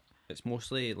scenes, but it's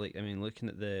mostly looking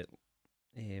at the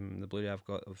Blu-ray I've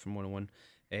got from 101,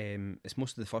 it's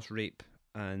mostly the first rape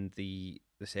and the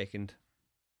second,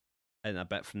 and a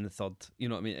bit from the third. You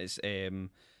know what I mean? It's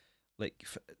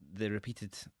the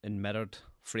repeated and mirrored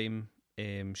frame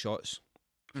shots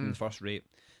from the first rape.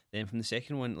 Then from the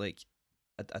second one,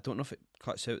 I don't know if it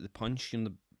cuts out the punch,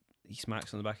 he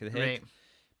smacks on the back of the head. Right.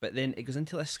 But then it goes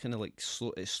into this kind of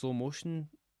slow motion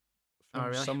from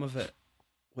really? some of it,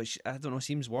 which I don't know,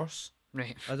 seems worse.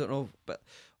 Right. I don't know, but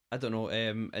I don't know.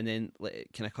 And then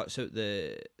it kind of cuts out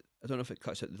I don't know if it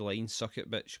cuts out the line "suck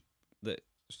it, bitch" that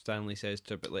Stanley says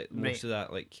to her, but most of that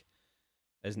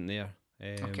isn't there.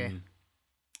 Okay.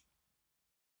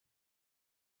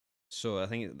 So I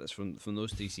think that's from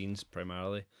those three scenes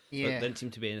primarily. Yeah. There didn't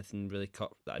seem to be anything really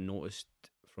cut that I noticed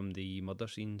from the murder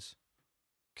scenes.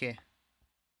 Okay.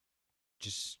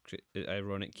 Just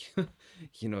ironic,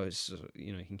 it's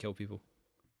you can kill people.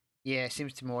 Yeah, it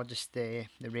seems to be more just the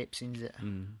rape scenes that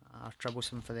are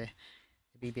troublesome for the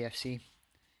BBFC.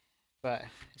 But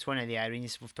it's one of the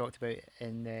ironies we've talked about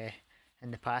in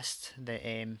the past, that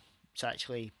it's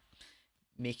actually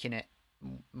making it,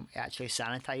 actually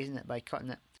sanitising it by cutting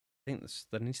it. I think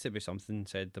there needs to be something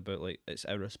said about it's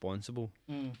irresponsible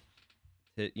to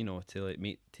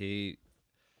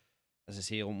as I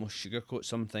say, almost sugarcoat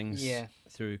some things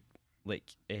through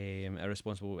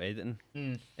irresponsible editing.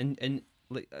 And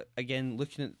again,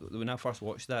 looking at when I first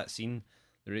watched that scene,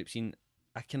 the rape scene,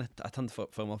 I turned the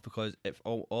film off because it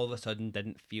all of a sudden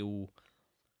didn't feel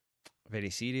very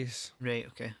serious. Right.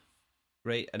 Okay.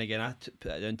 Right, and again, I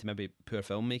put it down to maybe poor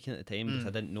filmmaking at the time because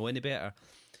I didn't know any better.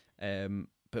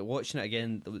 But watching it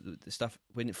again, the stuff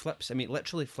when it flips, it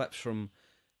literally flips from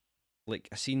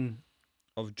a scene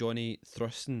of Johnny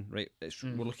thrusting, right?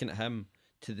 We're looking at him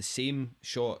to the same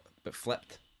shot but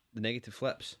flipped. The negative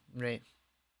flips, right?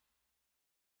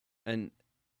 And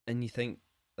you think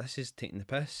this is taking the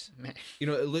piss. It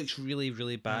looks really,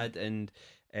 really bad, and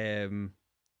as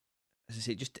I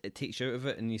say, it takes you out of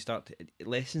it, and you start it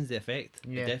lessens the effect.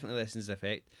 Yeah. It definitely lessens the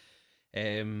effect.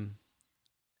 And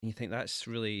you think that's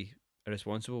really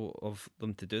irresponsible of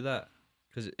them to do that,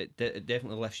 because it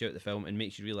definitely lifts you out of the film and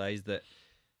makes you realise that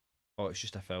it's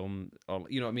just a film, or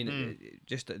you know what I mean.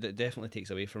 It definitely takes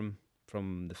away from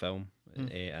the film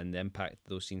and the impact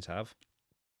those scenes have,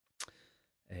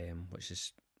 which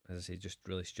is, as I say, just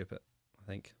really stupid, I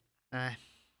think.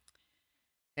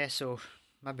 Yeah, so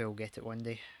maybe we'll get it one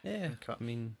day. Yeah, I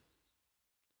mean,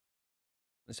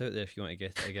 it's out there if you want to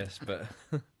get it, I guess, but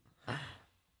kind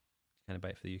of buy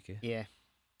it for the UK. Yeah.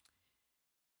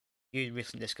 You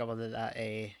recently discovered that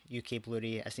UK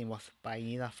Blu-ray isn't worth buying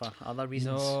either for other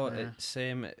reasons. No,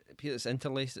 it's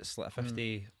interlaced. It's like a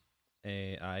 50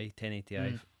 1080i,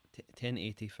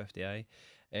 1080 50i,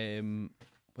 and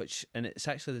it's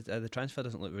actually the transfer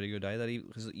doesn't look very good either,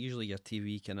 because usually your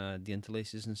TV kind of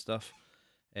deinterlaces and stuff.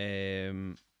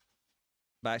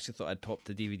 But I actually thought I'd popped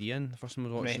the DVD in the first time I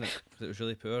was watching it because it was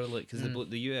really poor. Like, because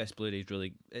the US Blu-ray is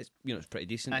really, it's it's pretty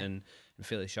decent and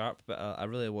fairly sharp. But I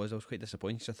really was quite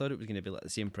disappointed. So I thought it was going to be like the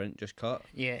same print, just cut.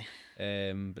 Yeah.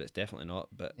 But it's definitely not.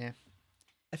 But yeah,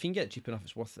 if you can get it cheap enough,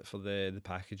 it's worth it for the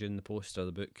packaging, the poster,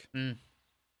 the book.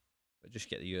 But just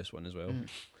get the US one as well,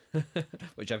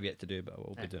 which I've yet to do, but I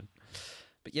will be doing.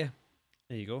 But yeah,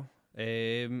 there you go.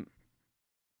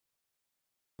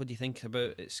 What do you think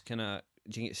about its kind of?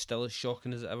 Do you think it's still as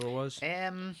shocking as it ever was?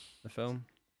 The film.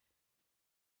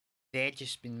 The edge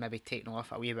has been maybe taken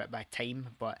off a wee bit by time,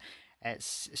 but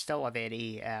it's still a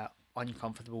very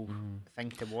uncomfortable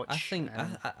thing to watch. I think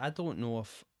I don't know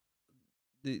if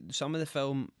some of the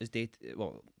film is dated.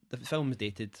 Well, the film is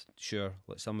dated, sure.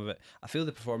 Like some of it, I feel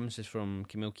the performances from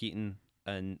Camille Keaton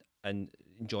and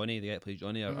Johnny, the guy that plays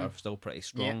Johnny, are still pretty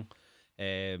strong.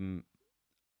 Yeah.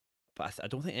 But I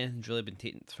don't think anything's really been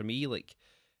taken for me. Like,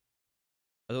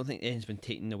 I don't think anything's been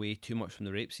taken away too much from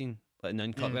the rape scene, like in the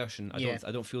uncut version.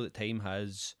 I don't feel that time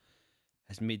has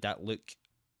made that look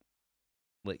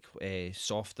like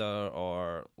softer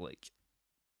or like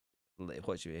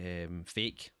what's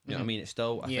fake. You know what I mean? It's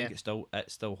still. I think it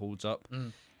still holds up.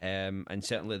 And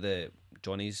certainly the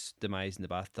Johnny's demise in the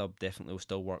bathtub definitely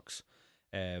still works.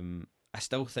 I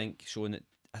still think showing that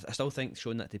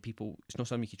to people, it's not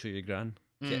something you could show your gran.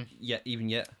 Even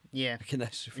yet. Yeah. Can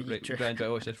this gran do I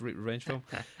watch this revenge film?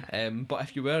 But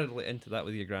if you were like, into that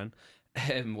with your gran,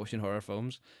 watching horror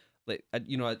films, like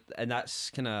and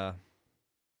that's kind of,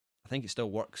 I think it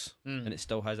still works and it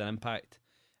still has an impact,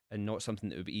 and not something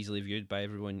that would be easily viewed by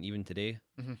everyone even today.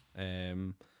 I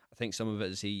think some of it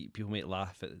is people might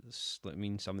laugh at this, like, I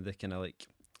mean, some of the kind of like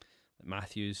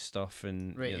Matthews stuff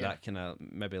and that kind of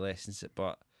maybe lessens it,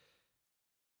 but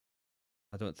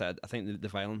I think the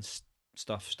violence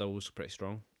stuff still was pretty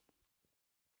strong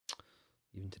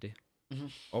even today.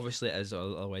 Obviously it is,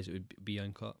 otherwise it would be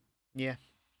uncut. Yeah,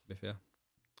 to be fair.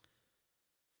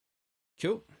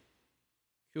 Cool,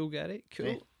 Gary.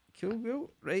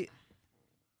 Cool. Right.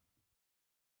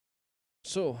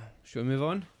 So, shall we move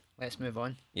on? Let's move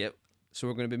on. Yep. So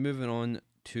we're going to be moving on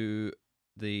to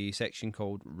the section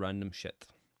called Random Shit,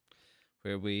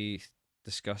 where we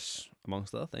discuss,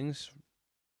 amongst other things,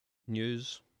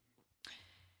 news,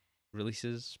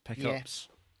 releases, pickups,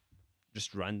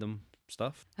 just random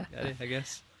stuff, I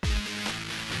guess.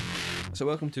 So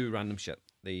welcome to Random Shit,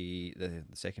 the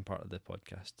second part of the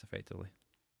podcast, effectively.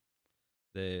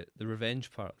 The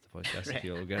revenge part of the podcast, if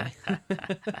you will, Gary.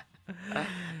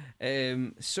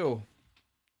 So,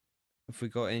 have we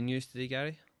got any news today,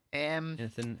 Gary?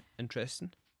 Anything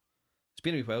interesting? It's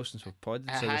been a wee while since we've podded,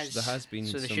 so there has been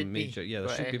some major. There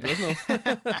should be,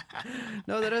 but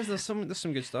no, there is. There's some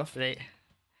good stuff. Right.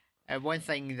 One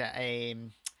thing that I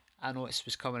noticed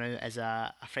was coming out is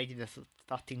a Friday the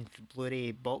 13th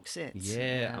Blu-ray box set.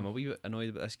 Yeah, I'm a wee bit annoyed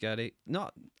about this, Gary.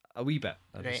 Not a wee bit.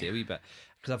 I would say a wee bit,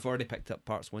 because I've already picked up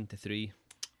parts 1 to 3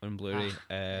 on Blu-ray.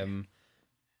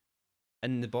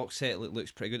 And the box set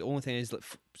looks pretty good. The only thing is,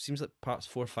 seems like parts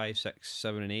 4, 5, 6,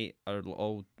 7, and 8 are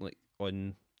all like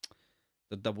on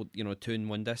the double, 2 in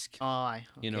 1 disc. Oh, aye.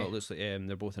 Okay. It looks like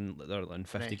they're both in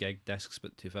 50 gig discs,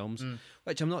 but 2 films,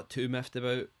 which I'm not too miffed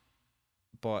about.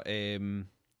 But I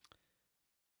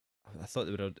thought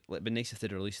they would have been nice if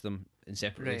they'd released them in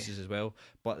separate releases as well.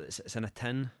 But it's in a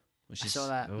tin, which is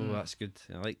that's good.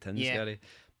 I like tins, Gary.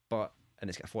 And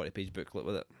it's got a 40-page booklet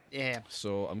with it. Yeah.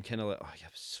 So I'm kind of like, oh, you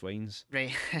have swines.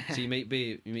 Right. So you might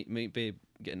be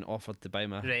getting offered to buy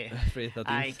my Friday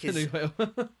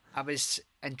 13th. I was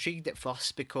intrigued at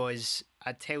first because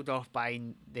I'd held off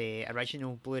buying the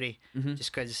original Blu-ray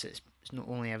just because it's not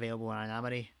only available on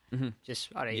Amari.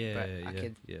 Just alright, but I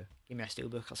could give me a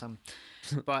steelbook or something.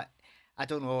 But I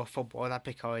don't know if I'll bother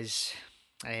because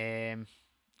apart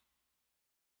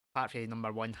from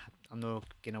number 1, I'm not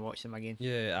gonna watch them again.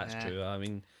 Yeah, that's true. I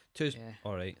mean, 2's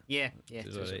alright. Yeah,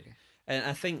 2's alright. Okay. And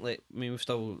I think we've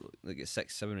still got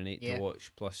 6, 7, and 8 to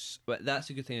watch plus. But that's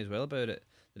a good thing as well about it,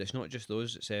 that it's not just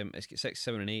those. It's got 6,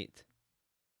 7, and 8.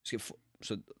 It's got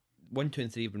so 1, 2,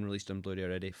 and 3 have been released on Blu-ray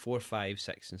already. 4, 5,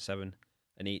 6, and 7,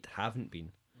 and 8 haven't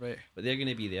been. Right. But they're going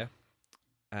to be there,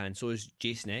 and so is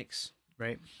Jason X.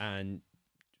 Right. And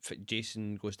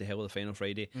Jason Goes to Hell the Final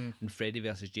Friday, and Freddy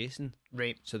versus Jason.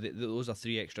 Right. So those are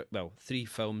 3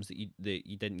 films that you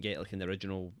didn't get like in the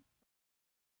original.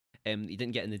 You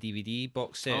didn't get in the DVD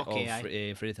box set of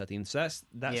Friday 13th. So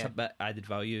that's a bit added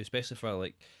value, especially for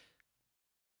like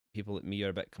people like me are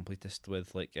a bit completist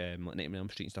with like Nightmare on Elm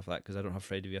Street and stuff like that, because I don't have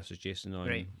Freddy versus Jason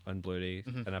on Blu-ray,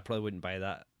 and I probably wouldn't buy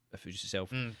that if it was just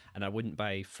itself, and I wouldn't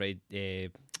buy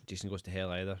Jason Goes to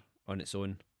Hell either on its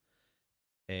own.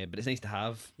 but it's nice to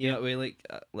have. You know that way. Like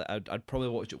I'd probably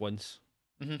watch it once.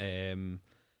 Mm-hmm.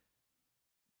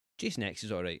 Jason X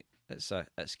is alright. It's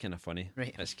kind of funny.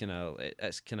 Right. It's kind of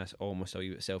almost a wee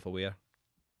bit self-aware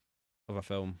of a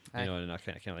film, you know, and I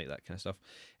kind of like that kind of stuff.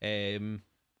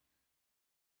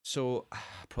 So I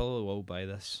probably will buy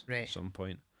this at some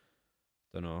point.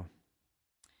 Don't know.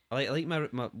 I like my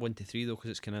 1 to 3 though,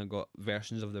 because it's kind of got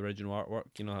versions of the original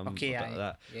artwork. You know, a bit like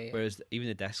that. Yeah. Whereas even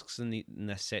the discs in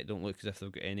this set don't look as if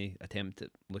they've got any attempt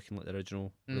at looking like the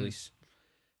original release.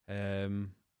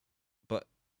 But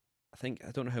I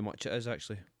don't know how much it is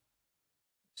actually.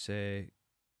 It's I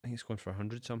think it's going for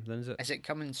 100 something, is it? Is it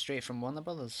coming straight from Warner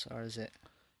Brothers, or is it?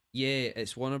 Yeah,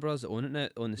 it's Warner Bros. That own it now,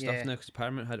 own the stuff now, because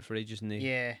Paramount had it for ages, and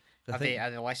they are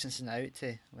they licensing it out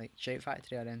to like Shout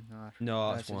Factory or in?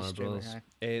 No, that's Warner Bros.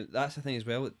 That's the thing as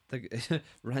well.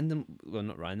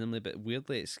 Not randomly, but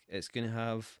weirdly, it's going to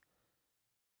have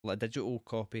like a digital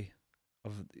copies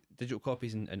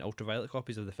and ultraviolet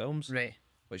copies of the films, right?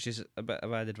 Which is a bit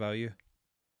of added value.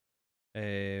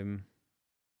 I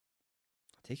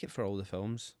take it for all the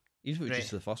films, even if it was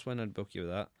just the first one, I'd be okay with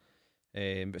that.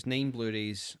 But it's 9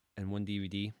 Blu-rays and 1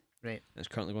 DVD. Right. It's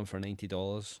currently going for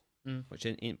 $90, which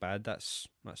ain't bad. That's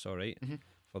all right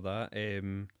for that.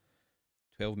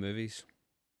 12 movies.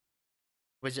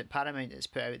 Was it Paramount that's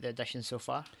put out the edition so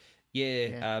far?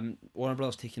 Yeah. Warner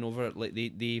Brothers taking over. Like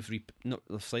they've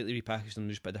slightly repackaged them,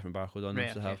 just put a different barcode on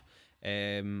them to have.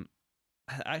 I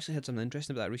actually had something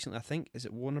interesting about that recently. I think is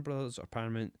it Warner Brothers or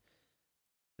Paramount?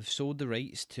 They've sold the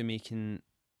rights to make.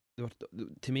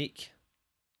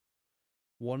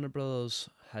 Warner Brothers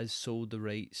has sold the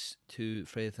rights to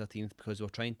Friday the 13th because they were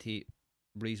trying to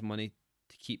raise money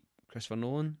to keep Christopher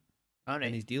Nolan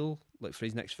in his deal, like for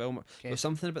his next film. Okay. There was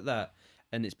something about that,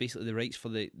 and it's basically the rights for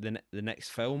the next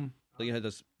film. Like, you know,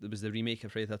 there was the remake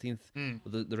of Friday the 13th.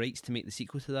 Well, the rights to make the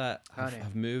sequel to that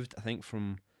have moved, I think,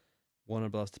 from Warner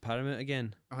Brothers to Paramount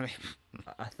again. I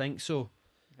think so.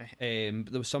 But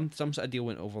there was some sort of deal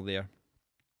went over there.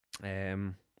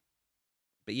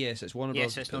 But yes, it's Warner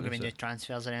Brothers. So it's not going to be new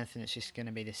transfers or anything. It's just going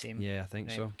to be the same. Yeah, I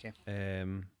think so. Okay.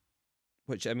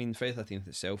 Which, I mean, Friday the 13th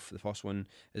itself, the first one,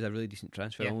 is a really decent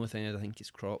transfer. The only thing is, I think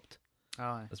it's cropped.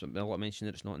 There's been a lot of mention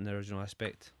that it's not in the original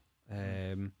aspect.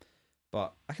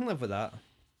 But I can live with that.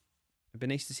 It'd be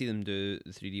nice to see them do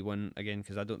the 3D one again,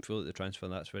 because I don't feel that the transfer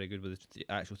that's very good with the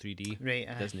actual 3D. Right.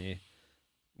 Disney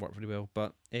worked pretty well.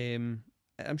 But I'm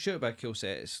sure it'll be a cool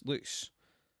set. It looks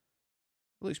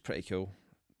pretty cool.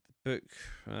 Book,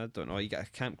 I don't know, you get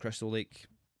a Camp Crystal Lake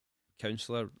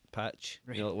counselor patch,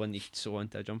 you know, like one you could sew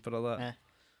onto a jumper or that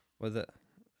with it.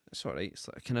 It's alright. It's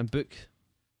like a kind of book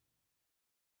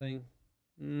thing.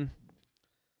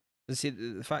 See,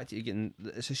 the fact that you're getting,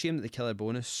 it's a shame that the killer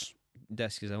bonus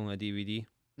disc is only a DVD.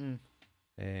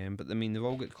 But I mean, they've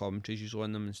all got commentaries usually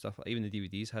on them and stuff. Even the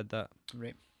DVDs had that.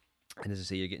 Right. And as I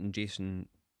say, you're getting Jason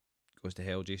Goes to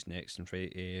Hell, Jason X, and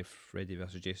Freddy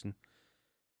vs. Jason.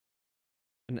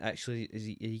 And actually, are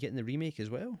you getting the remake as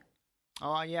well?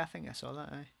 Oh yeah, I think I saw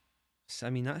that. So, I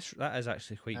mean, that is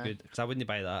actually quite good, because I wouldn't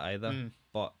buy that either.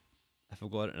 But if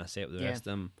I've got it in a set with the rest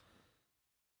of them,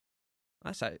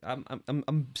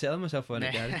 I'm selling myself on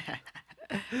it, Gary.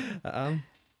 I am,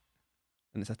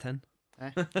 and it's a 10.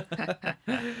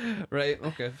 Right.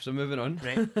 Okay. So moving on.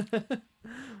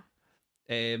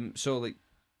 Right. So like,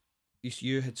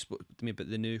 you had spoken to me about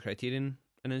the new Criterion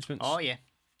announcements. Oh yeah.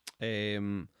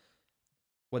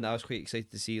 One that I was quite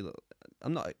excited to see.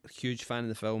 I'm not a huge fan of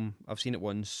the film. I've seen it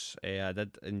once. I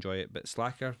did enjoy it, but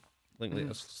Slacker,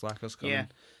 Linklater's Slacker's coming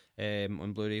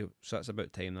on Blu-ray, so that's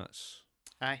about time that's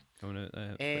coming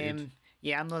out.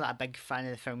 Yeah, I'm not that a big fan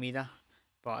of the film either,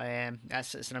 but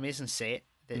it's an amazing set.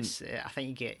 That's I think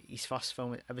you get his first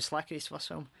film. It was Slacker his first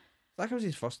film. Slacker was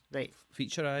his first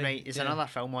feature. Right, there's another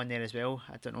film on there as well.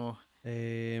 I don't know.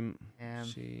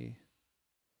 See.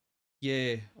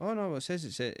 Yeah. Oh no, it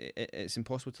says it's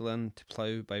impossible to learn to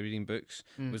plough by reading books.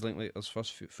 It was Linklater's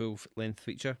first full length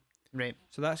feature. Right.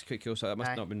 So that's quite cool. So that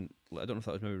must not been. I don't know if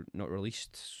that was maybe not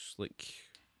released like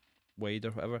wide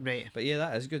or whatever. Right. But yeah,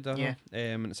 that is good. Yeah.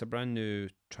 And it's a brand new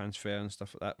transfer and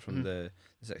stuff like that from the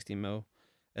 16mm.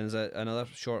 And there's another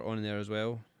short on there as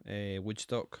well.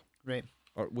 Woodstock. Right.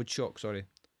 Or Woodshock, sorry.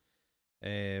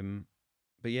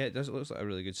 But yeah, it looks like a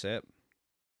really good set.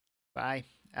 But I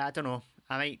don't know.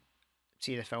 I might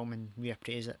see the film and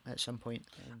reappraise it at some point.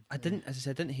 I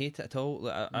didn't hate it at all.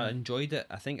 Like, I enjoyed it.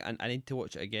 I think I need to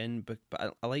watch it again, but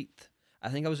I liked. I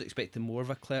think I was expecting more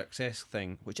of a Clerks-esque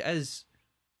thing, which is,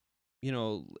 you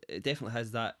know, it definitely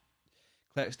has that.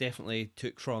 Clerks definitely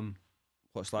took from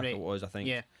what Slacker was, I think.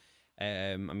 Yeah.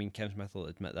 I mean, Kim Smith will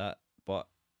admit that, but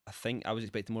I think I was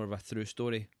expecting more of a through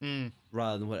story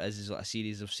rather than what it is like a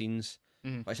series of scenes.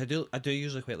 Which I do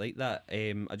usually quite like that.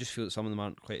 I just feel that some of them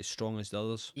aren't quite as strong as the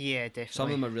others. Yeah, definitely. Some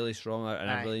of them are really strong, and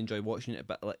I really enjoy watching it.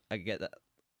 But like, I get that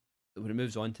when it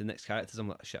moves on to the next characters, I'm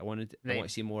like, shit, I want to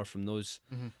see more from those.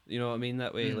 You know what I mean?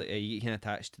 That way, like you get kind of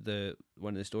attached to the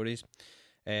one of the stories.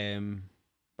 But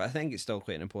I think it's still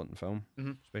quite an important film,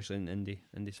 especially in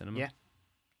indie cinema. Yeah.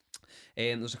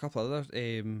 There's a couple other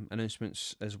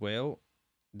announcements as well.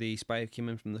 The Spy Who Came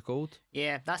In From the Cold.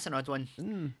 Yeah, that's an odd one.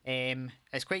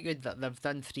 It's quite good that they've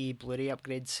done 3 Blu-ray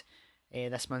upgrades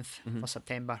this month for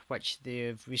September, which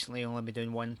they've recently only been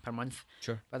doing 1 per month.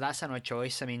 Sure. But that's an odd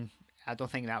choice. I mean, I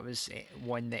don't think that was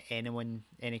one that any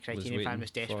Criterion fan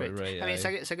was desperate. Right, I mean,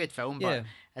 it's a good film, but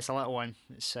it's a little one.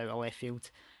 It's out of left field.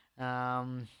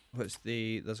 There's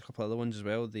a couple other ones as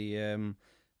well. The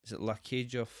is it La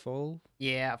Cage of Fall?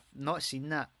 Yeah, I've not seen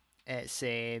that. It's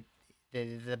the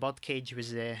Birdcage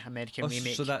was the American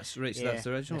remake. So that's right. So that's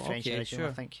the original. The French okay, original, sure.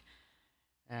 I think.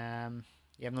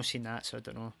 I've not seen that, so I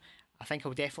don't know. I think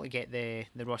I'll definitely get the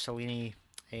Rossellini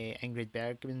Ingrid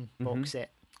Bergman box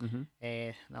set.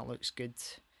 That looks good.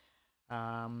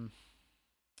 Then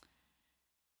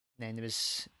there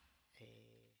was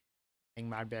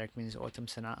Ingmar Bergman's Autumn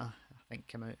Sonata, I think,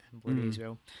 came out in Blu-ray as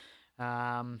well.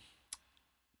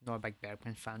 Not a big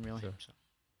Bergman fan, really. Sure. So.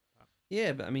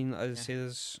 Yeah, but I mean, as I say,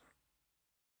 there's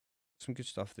some good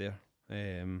stuff there.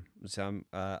 So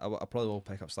I probably will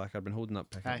pick up Slacker. I've been holding up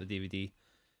picking up the DVD.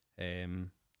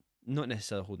 Not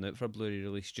necessarily holding out for a Blu-ray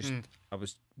release. Just I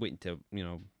was waiting to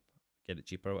get it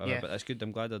cheaper or whatever. Yeah. But that's good.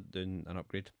 I'm glad they're doing an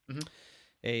upgrade.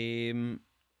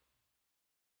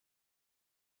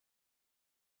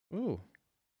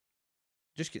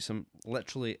 Just get some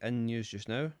literally in news just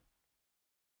now.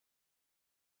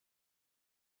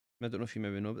 I don't know if you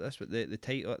maybe know about this, but the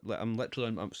title, I'm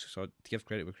literally on, so to give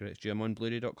credit where credit's due, I'm on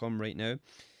Blu-ray.com right now.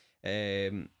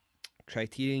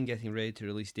 Criterion getting ready to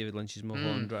release David Lynch's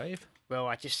Mulholland Drive. Well,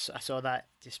 I saw that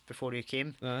just before you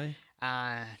came. Aye.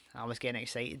 I was getting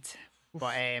excited. Oof.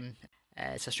 But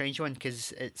it's a strange one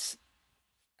because it's,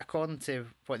 according to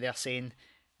what they're saying,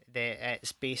 that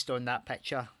it's based on that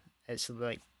picture. It's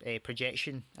like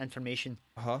projection information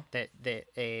that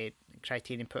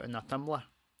Criterion put on their Tumblr.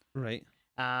 Right.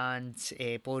 And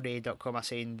Blu-ray.com are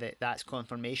saying that that's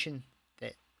confirmation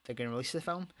that they're going to release the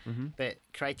film. But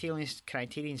Criterion's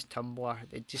Tumblr,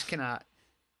 it just kind of,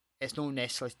 it's not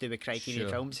necessarily to do with Criterion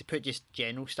films. They put just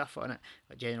general stuff on it,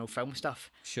 like general film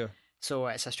stuff. Sure. So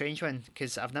it's a strange one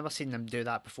because I've never seen them do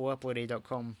that before.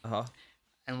 Blu-ray.com,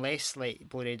 unless like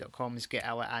Blu-ray.com's got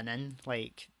an in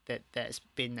like that's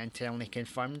been internally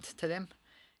confirmed to them,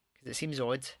 because it seems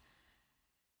odd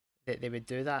that they would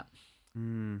do that. I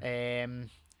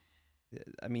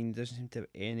mean, there doesn't seem to have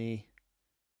any,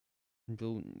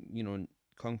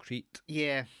 concrete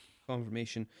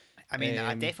confirmation. I mean,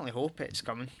 I definitely hope it's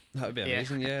coming. That would be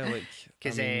amazing, like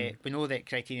because we know that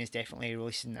Criterion is definitely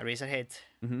releasing Eraserhead.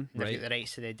 And they've got the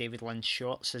rights to the David Lynch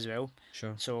shorts as well.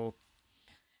 Sure. So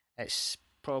it's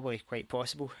probably quite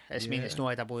possible. It's it's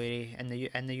not a Blu-ray in the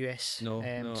US. No.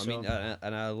 I mean,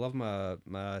 and I love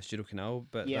my Studio Canal,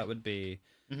 but that would be.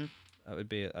 That would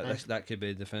be that could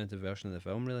be the definitive version of the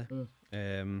film, really.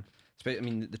 I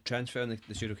mean, the transfer in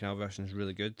the Studio Canal version is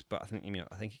really good, but I think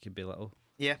it could be a little,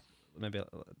 maybe a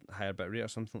higher bit rate or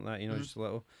something like that, just a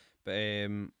little. But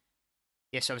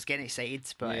so I was getting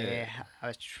excited, but I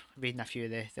was reading a few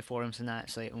of the forums and that.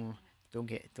 It's like, don't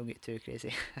get too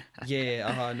crazy.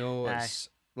 No, it's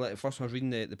like first when I was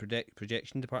reading the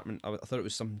projection department, I thought it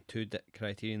was something to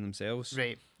Criterion themselves.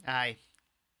 Right. Aye.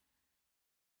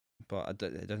 But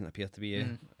it doesn't appear to be.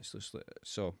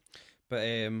 So, but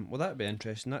well, that'd be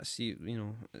interesting. That's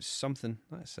it's something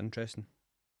that's interesting.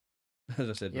 As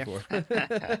I said before,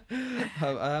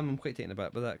 I'm quite taken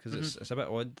aback by that because it's a bit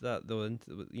odd that though.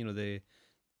 The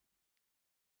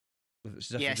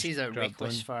it sees a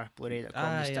request for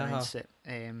Blu-ray.com to announce it.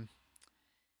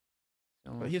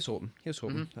 But here's hoping.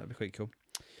 That'd be quite cool.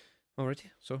 Alrighty,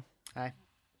 so aye.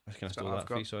 I kind of stole that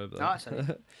for you. Sorry about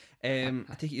that.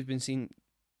 I think you've been seeing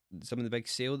some of the big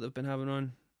sale that they've been having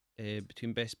on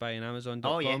between Best Buy and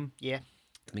Amazon.com. Oh yeah.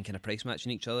 I mean, kind of price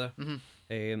matching each other. I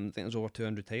think there's over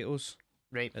 200 titles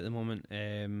at the moment.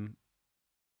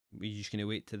 We're just going to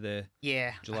wait to the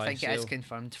July I think sale. It is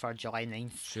confirmed for July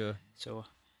 9th. Sure. So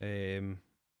well,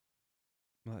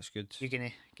 that's good. You're going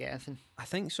to get anything? I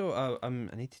think so. I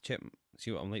need to check,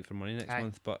 see what I'm like for money next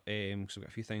month. But because I've got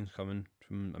a few things coming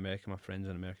from America, my friends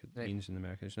in America, beans in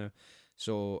America just now.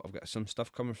 So I've got some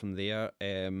stuff coming from there.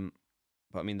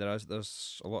 But I mean, there's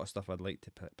a lot of stuff I'd like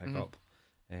to pick up.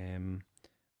 And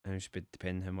it should be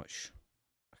depending how much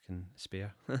I can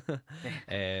spare.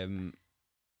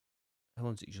 How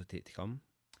long does it usually take to come?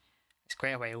 It's quite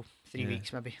a while, 3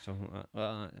 weeks maybe. Something like that.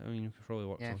 Well, I mean, you could probably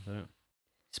work something out.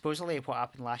 Supposedly, what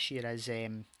happened last year is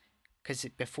because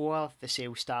before the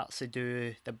sale starts,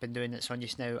 they've been doing it on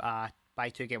just now. Buy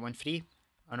two get one free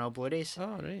on all Blu-rays.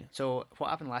 Oh right. So what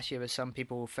happened last year was some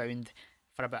people found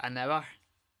for about an hour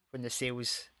when the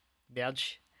sales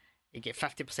merge, you get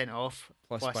 50% off.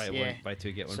 Plus buy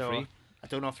two get one free. I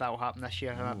don't know if that will happen this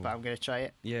year, but I'm going to try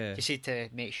it. Yeah. Just need to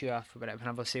make sure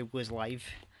whenever the sale goes live,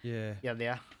 you're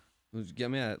there. Well,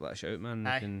 give me a shout, man.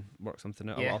 I can work something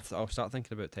out. Yeah. I'll start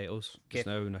thinking about titles just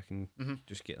now, and I can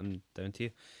just get them down to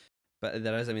you. But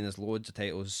there's loads of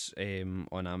titles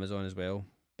on Amazon as well.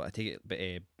 But I take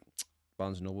it,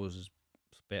 Barnes and Nobles is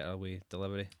better way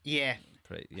delivery. Yeah.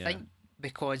 I think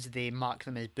because they mark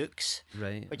them as books,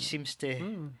 right? Which seems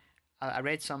to. I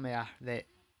read somewhere that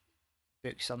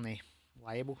books are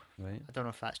liable. Right. I don't know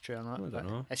if that's true or not. I don't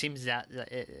know. It seems that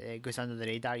it goes under the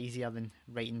radar easier than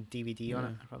writing DVD on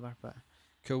it or whatever. But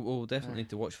cool. We'll definitely need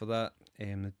to watch for that.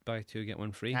 Buy two get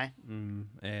one free. Aye.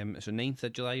 So 9th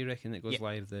of July, you reckon it goes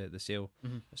live the sale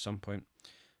at some point?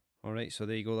 All right. So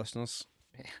there you go, listeners.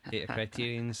 8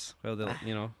 Criterions. Well,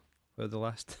 the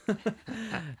last.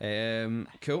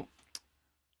 Cool.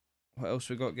 What else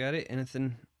we got, Gary?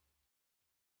 Anything?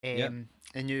 The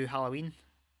new Halloween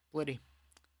Blu-ray.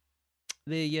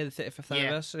 The 35th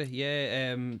anniversary.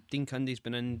 Yeah. Dean Cundy's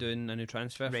been in doing a new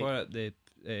transfer for it. The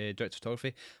director of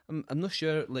photography. I'm not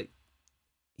sure. Like,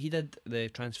 he did the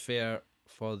transfer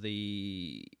for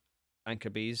the Anchor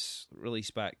Bays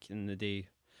release back in the day.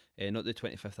 Not the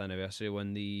 25th anniversary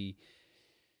one.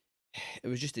 It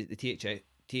was just the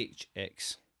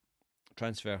THX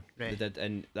transfer they did,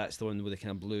 and that's the one with the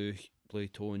kind of blue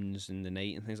tones in the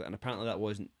night and things like that. And apparently that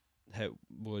wasn't how it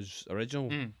was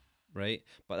original, right?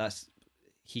 But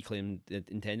he claimed the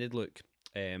intended look.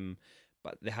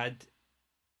 But they had,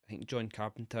 I think John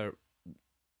Carpenter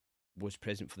was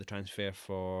present for the transfer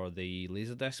for the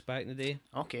Laserdisc back in the day.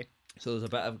 Okay. So there's a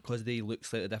bit of, because they look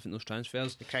slightly different, those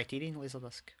transfers. The Criterion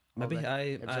Laserdisc. Maybe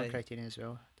it was on Criterion as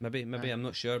well. Maybe I'm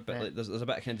not sure, but like, there's a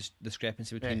bit of kind of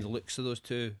discrepancy between the looks of those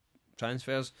two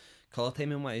transfers, colour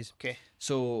timing wise. Okay.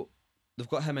 So they've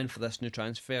got him in for this new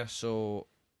transfer. So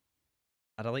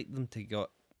I'd like them to get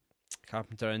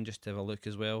Carpenter in just to have a look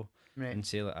as well, and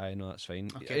say like, I know that's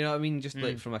fine. Okay. You know what I mean? Just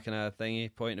like from a kind of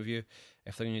thingy point of view,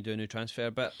 if they're going to do a new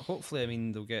transfer. But hopefully, I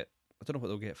mean, they'll get. I don't know what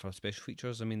they'll get for special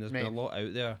features. I mean, there's been a lot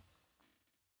out there.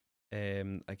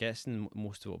 I guess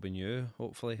most of it will be new.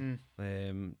 Hopefully,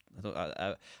 I'm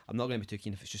not going to be too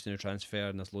keen if it's just a new transfer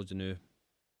and there's loads of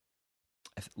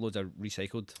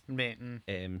recycled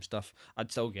stuff.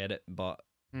 I'd still get it, but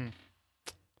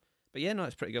yeah, no,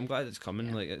 it's pretty good. I'm glad it's coming.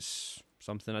 Yeah. Like, it's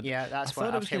something. That's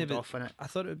what I've held off on it. I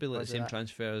thought it would be like the same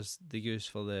transfer as they use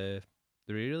for the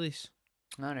re-release.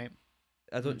 All right.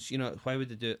 I don't. You know, why would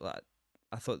they do it? Like,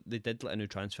 I thought they did like a new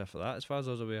transfer for that, as far as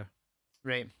I was aware.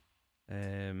 Right.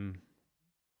 I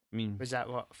mean, was that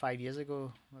 5 years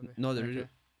ago? Maybe? No, the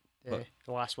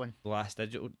last one, the last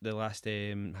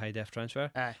high def transfer.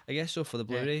 I guess so for the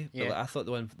Blu-ray. Yeah. But like, I thought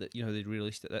the one that they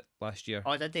released it last year.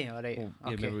 Oh, did they? All right. Well,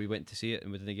 yeah, remember we went to see it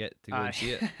and we didn't get to go and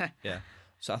see it. Yeah,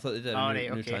 so I thought they did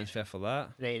a new transfer for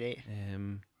that. Right.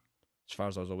 As far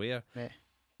as I was aware. Right.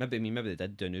 Maybe they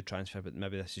did do a new transfer, but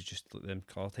maybe this is just them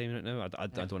call timing it now. I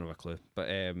don't have a clue, but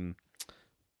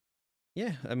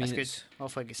yeah, I mean, it's good.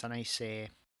 Hopefully, it's a nice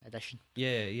addition.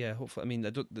 Yeah. Hopefully, I mean,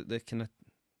 the kind of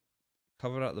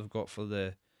cover art they've got for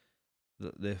the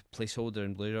placeholder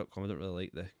in Blu-ray.com. I don't really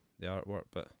like the artwork,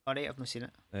 but alright, I've not seen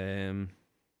it. Kind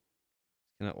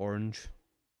of orange.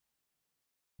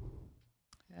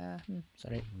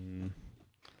 Sorry.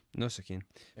 No, so keen.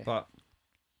 Right. But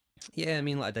yeah, I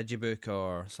mean, like a digibook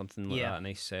or something like that. A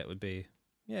nice set would be.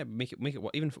 Yeah, make it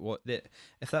even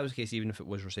if that was the case, even if it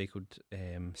was recycled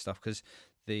stuff, because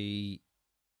the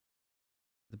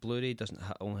Blu-ray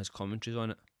only has commentaries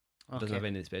on it. It doesn't have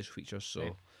any of the special features.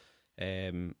 So,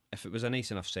 if it was a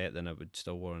nice enough set, then I would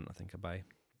still warrant, I think, a buy.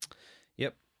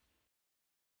 Yep.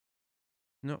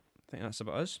 No, I think that's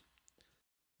about us.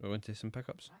 We're going to some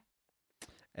pickups.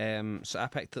 So I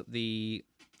picked up the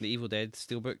Evil Dead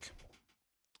Steelbook,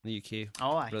 the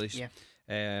UK release.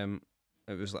 Yeah.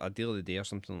 It was like a deal of the day or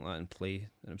something like that in Play,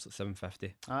 and it was like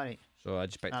 $7.50. Alright. So I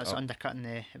just picked it up. Undercutting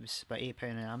it was about £8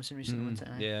 on Amazon recently, wasn't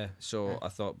it? Yeah. So I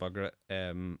thought, bugger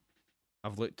it.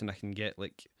 I've looked and I can get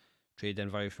like trade-in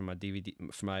value for my DVD,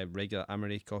 for my regular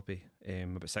Amory copy,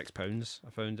 about £6. I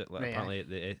found it apparently at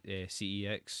the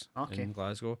CEX in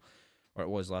Glasgow, or it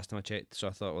was last time I checked. So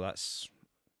I thought, well, that's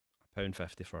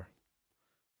 £1.50 for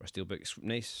a steelbook. It's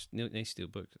nice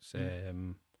steelbook. It's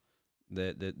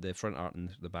the front art and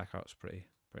the back art's pretty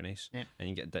nice. Yeah. And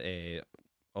you get the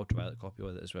ultraviolet copy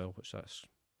with it as well, which that's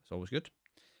always good.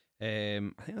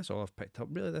 I think that's all I've picked up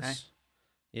really this. Aye.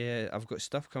 Yeah, I've got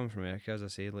stuff coming from America, as I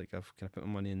say, like I've kind of put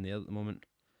my money in there at the moment.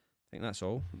 I think that's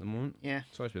all at the moment. Yeah.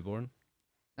 Sorry to be boring.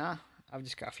 Nah, I've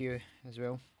just got a few as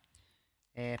well.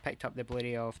 Picked up the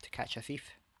Blu-ray of To Catch a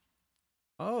Thief.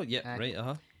 Oh yeah,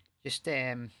 right, Just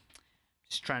trying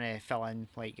to fill in,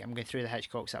 like, I'm going through the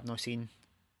Hitchcocks that I've not seen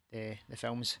the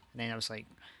films, and then I was like,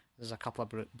 there's a couple of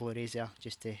Blu-rays there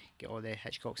just to get all the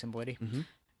Hitchcocks in Blu-ray. Mm-hmm.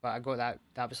 But I got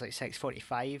that was like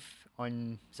 $6.45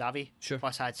 on Zavi. Sure.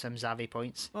 Plus I had some Zavi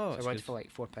points. Oh, so that's I went good. for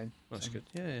like £4. That's so. good.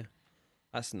 Yeah.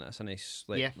 That's a nice,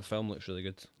 like, Yeah. the film looks really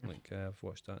good. Like, I've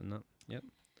watched that and that.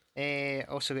 Yep.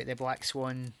 Also got the Black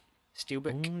Swan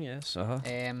Steelbook. Oh, yes,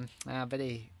 I'm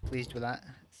very pleased with that.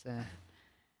 It's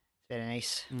very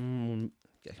nice.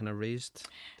 Get kind of raised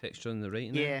texture in the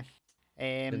writing. Yeah.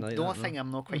 Like the only thing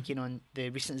I'm not quite keen on, the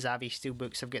recent Zavi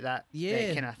Steelbooks have got that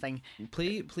kind of thing.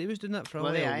 Play was doing that for a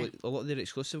Were while. they, Like, a lot of their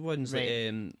exclusive ones,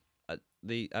 Right.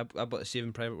 like I bought a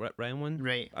Saving Private Ryan one.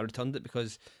 Right. I returned it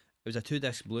because it was a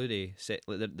 2-disc Blu-ray set.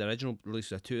 Like the original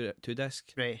release was a two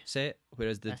disc Right. set,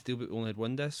 whereas the Steelbook only had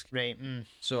 1 disc. Right.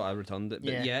 So I returned it.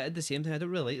 But yeah, at the same time, I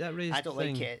don't really like that raised I don't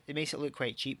thing. like it. It makes it look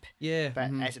quite cheap. Yeah,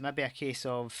 But is it maybe a case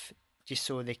of just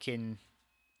so they can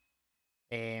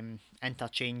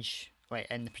interchange, like,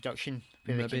 in the production,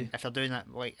 where they Maybe. can, if they're doing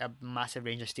that, like a massive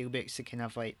range of Steelbooks, they can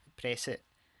have, like, press it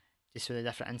just with a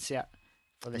different insert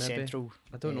for the Maybe. central.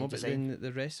 I don't know, design. but then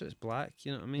the rest of it's black.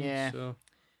 You know what I mean? Yeah. So,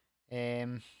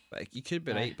 but you could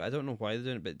be Aye. right, but I don't know why they're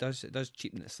doing it. But it does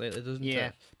cheapen it slightly, doesn't Yeah.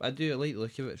 it? But I do like the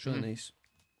look of it. It's really nice.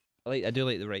 I do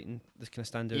like the writing. This kind of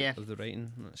stand out of the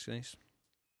writing. That's nice.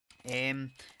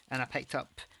 And I picked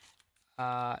up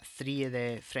 3 of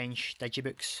the French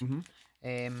digibooks.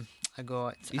 I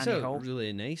got These Annie are Hall.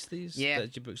 really nice. These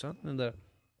digibooks, aren't they?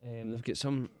 They've got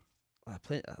some a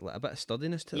bit of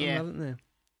sturdiness to them, haven't they?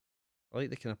 I like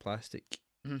the kind of plastic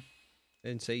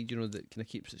inside, you know, that kind of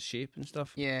keeps its shape and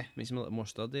stuff. Yeah. Makes them a little more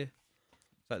sturdy. Is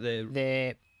that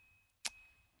the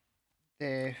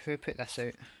who put this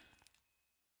out?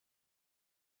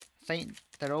 I think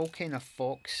they're all kind of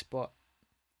Fox, but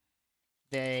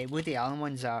the Woody Allen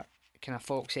ones are kind of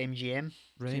Fox MGM.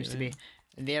 Right, seems to be.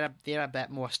 And they're a bit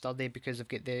more sturdy because they've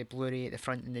got the Blu-ray at the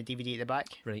front and the DVD at the back.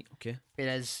 Right, okay.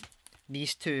 Whereas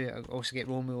these two also get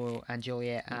Romeo and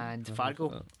Juliet and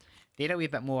Fargo. They're a wee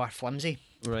bit more flimsy.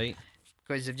 Right.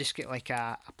 Because they've just got like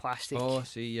a plastic I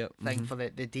see, yep. thing for the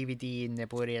DVD and the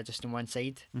Blu-ray are just on one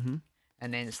side. And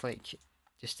then it's like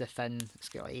just a thin, it's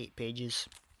got like 8 pages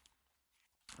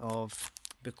of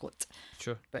booklet.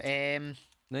 Sure. But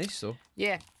nice though.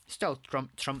 yeah, still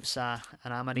trumps an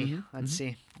Amory, I'd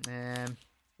say. I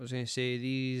was going to say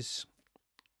these.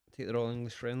 I think they're all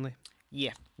English friendly.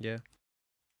 Yeah. Yeah.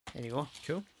 There you go.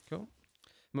 Cool.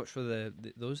 Much for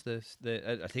those. I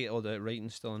take it all the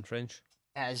writing's still in French.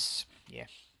 It is, yeah.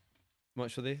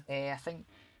 Much for they? I think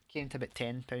came to about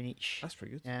 £10 each. That's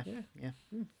pretty good. Yeah.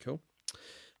 Cool.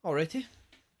 Alrighty.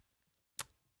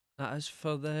 That is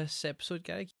for this episode,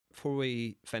 Gary. Before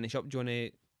we finish up, do you want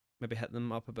to maybe hit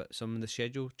them up about some of the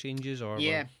schedule changes or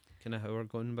kind of how we're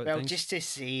going about things? Well, just to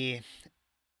say,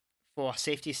 for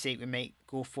safety's sake, we might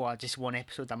go for just 1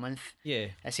 episode a month. Yeah.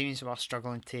 It seems we're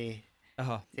struggling to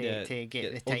get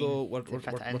the time. Although we're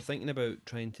in. thinking about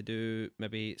trying to do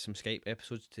maybe some Skype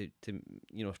episodes to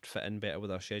fit in better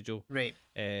with our schedule. Right.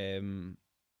 Don't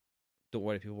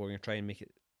worry, people. We're going to try and make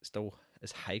it still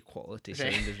as high quality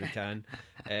sound as we can.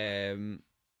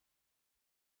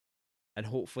 And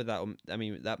hopefully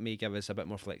that may give us a bit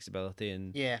more flexibility.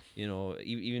 And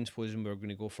even supposing we're going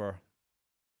to go for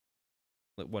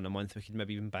like 1 a month, we could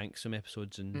maybe even bank some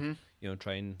episodes and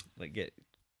try and like get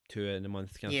 2 in a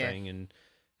month kind of thing.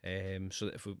 And so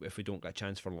that if we don't get a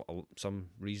chance for some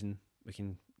reason, we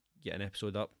can get an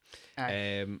episode up.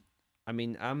 I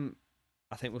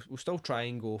think we'll still try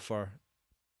and go for.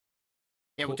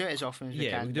 Yeah, we'll do it as often as we can.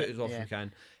 Yeah, we'll do it as often as we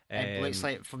can. It looks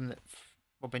like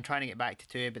we've been trying to get back to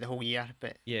 2 but the whole year,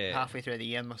 but halfway through the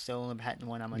year we're still only hitting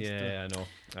 1 a month. Yeah, I know.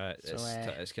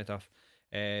 It's kind of tough.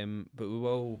 But we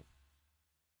will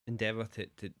endeavour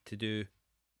to do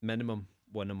minimum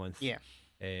 1 a month. Yeah.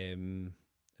 And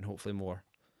hopefully more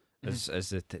as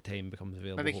the time becomes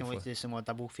available. Maybe we can always do some more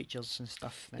double features and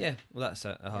stuff. Then. Yeah, well that's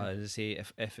it. As I say,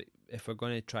 if we're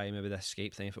going to try maybe this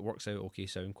Skype thing, if it works out okay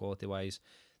sound quality wise,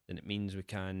 then it means we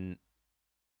could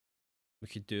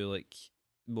do like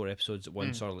more episodes at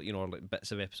once, or like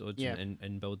bits of episodes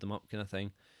and build them up kind of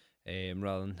thing,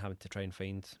 rather than having to try and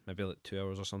find maybe like 2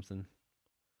 hours or something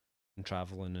and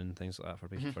travelling and things like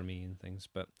that for me and things.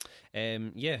 But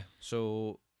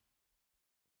so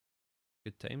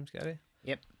Good times, Gary.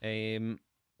 Yep. Do you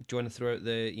want to throw out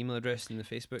the email address and the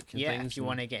Facebook and yeah, things? if you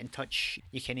want to get in touch,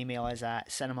 you can email us at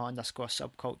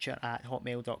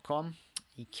cinema_subculture@hotmail.com.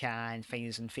 You can find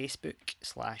us on Facebook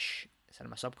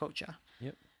 /cinemasubculture.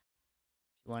 Yep.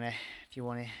 If you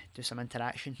wanna do some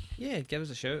interaction. Yeah, give us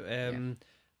a shout. I'm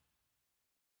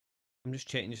just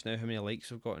checking just now how many likes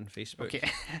we've got on Facebook. Okay.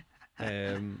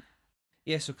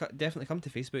 Yeah, so definitely come to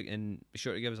Facebook and be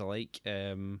sure to give us a like.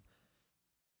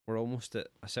 We're almost at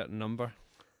a certain number.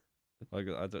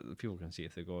 People can see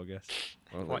if they go, I guess.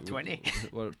 What, 20?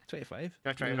 We're 25.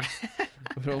 You're trying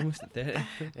We're almost at 30.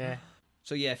 Yeah.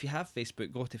 So yeah, if you have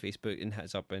Facebook, go to Facebook and hit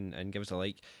us up and give us a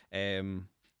like. At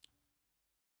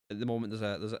the moment, there's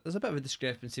a bit of a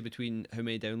discrepancy between how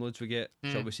many downloads we get,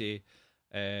 so obviously,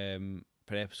 per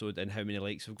episode, and how many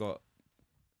likes we've got.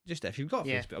 Just if you've got a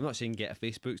Facebook, I'm not saying get a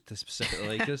Facebook to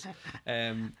specifically like us,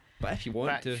 but if you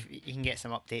want to, you can get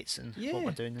some updates and what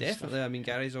we're doing. Definitely. I mean,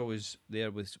 Gary's always there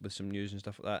with some news and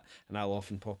stuff like that, and I'll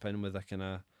often pop in with a kind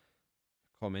of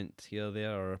comment here or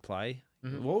there or reply.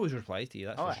 We'll always reply to you,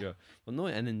 that's for sure. We're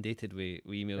not inundated with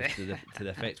emails to the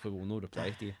effect where we'll no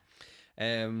reply to you.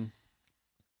 And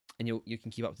you can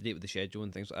keep up to date with the schedule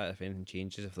and things like that if anything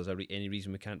changes, if there's any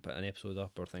reason we can't put an episode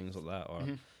up or things like that, or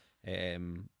if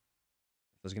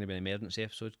there's going to be an emergency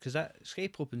episode, because that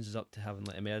Skype opens us up to having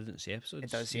like emergency episodes.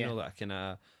 It does, you know, that kind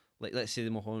of, like, let's say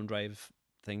the Mulholland Drive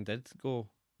thing did go,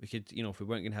 we could, you know, if we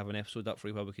weren't going to have an episode up for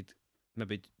a while, we could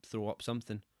maybe throw up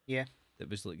something that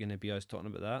was like going to be us talking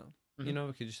about that. You know,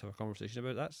 we could just have a conversation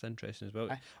about that. That's interesting as well.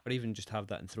 Or even just have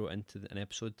that and throw it into an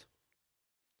episode.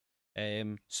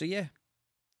 So yeah.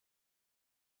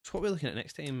 So what we're looking at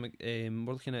next time,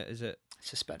 we're looking at, is it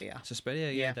Suspiria?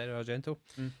 Suspiria, yeah, Dario Argento.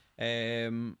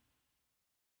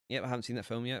 Yep, I haven't seen that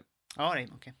film yet. All right,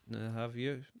 okay. Have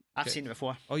you? I've seen it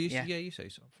before. Oh, you say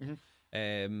so.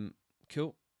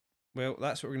 Cool. Well,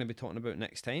 that's what we're going to be talking about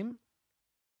next time.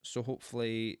 So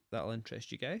hopefully that'll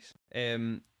interest you guys.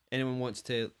 Anyone wants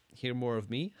to hear more of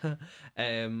me, hit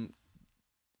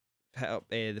up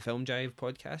the Film Jive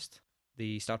podcast,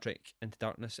 the Star Trek Into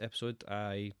Darkness episode.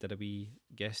 I did a wee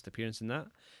guest appearance in that.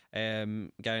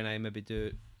 Gary and I maybe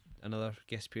do another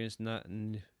guest appearance in that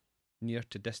in near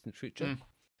to distant future.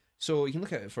 So you can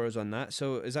look out for us on that.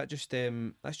 So is that just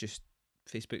that's just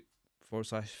Facebook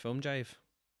 /Film Jive?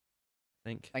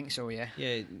 I think so, yeah.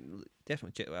 Yeah,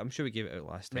 definitely check. I'm sure we gave it out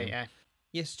last time. Right, yeah.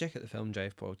 Yes, check out the Film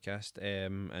Jive podcast,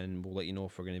 and we'll let you know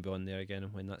if we're going to be on there again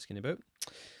and when that's going to be out.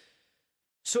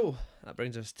 So that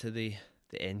brings us to the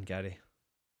end, Gary.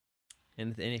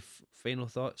 Any final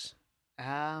thoughts?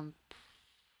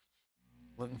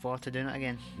 Looking forward to doing it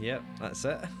again. Yep, that's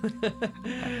it.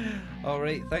 All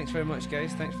right, thanks very much,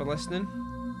 guys. Thanks for listening.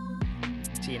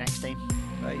 See you next time.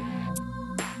 Bye.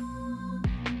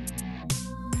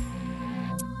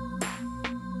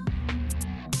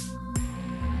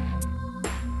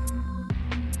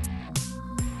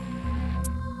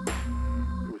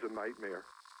 Nightmare.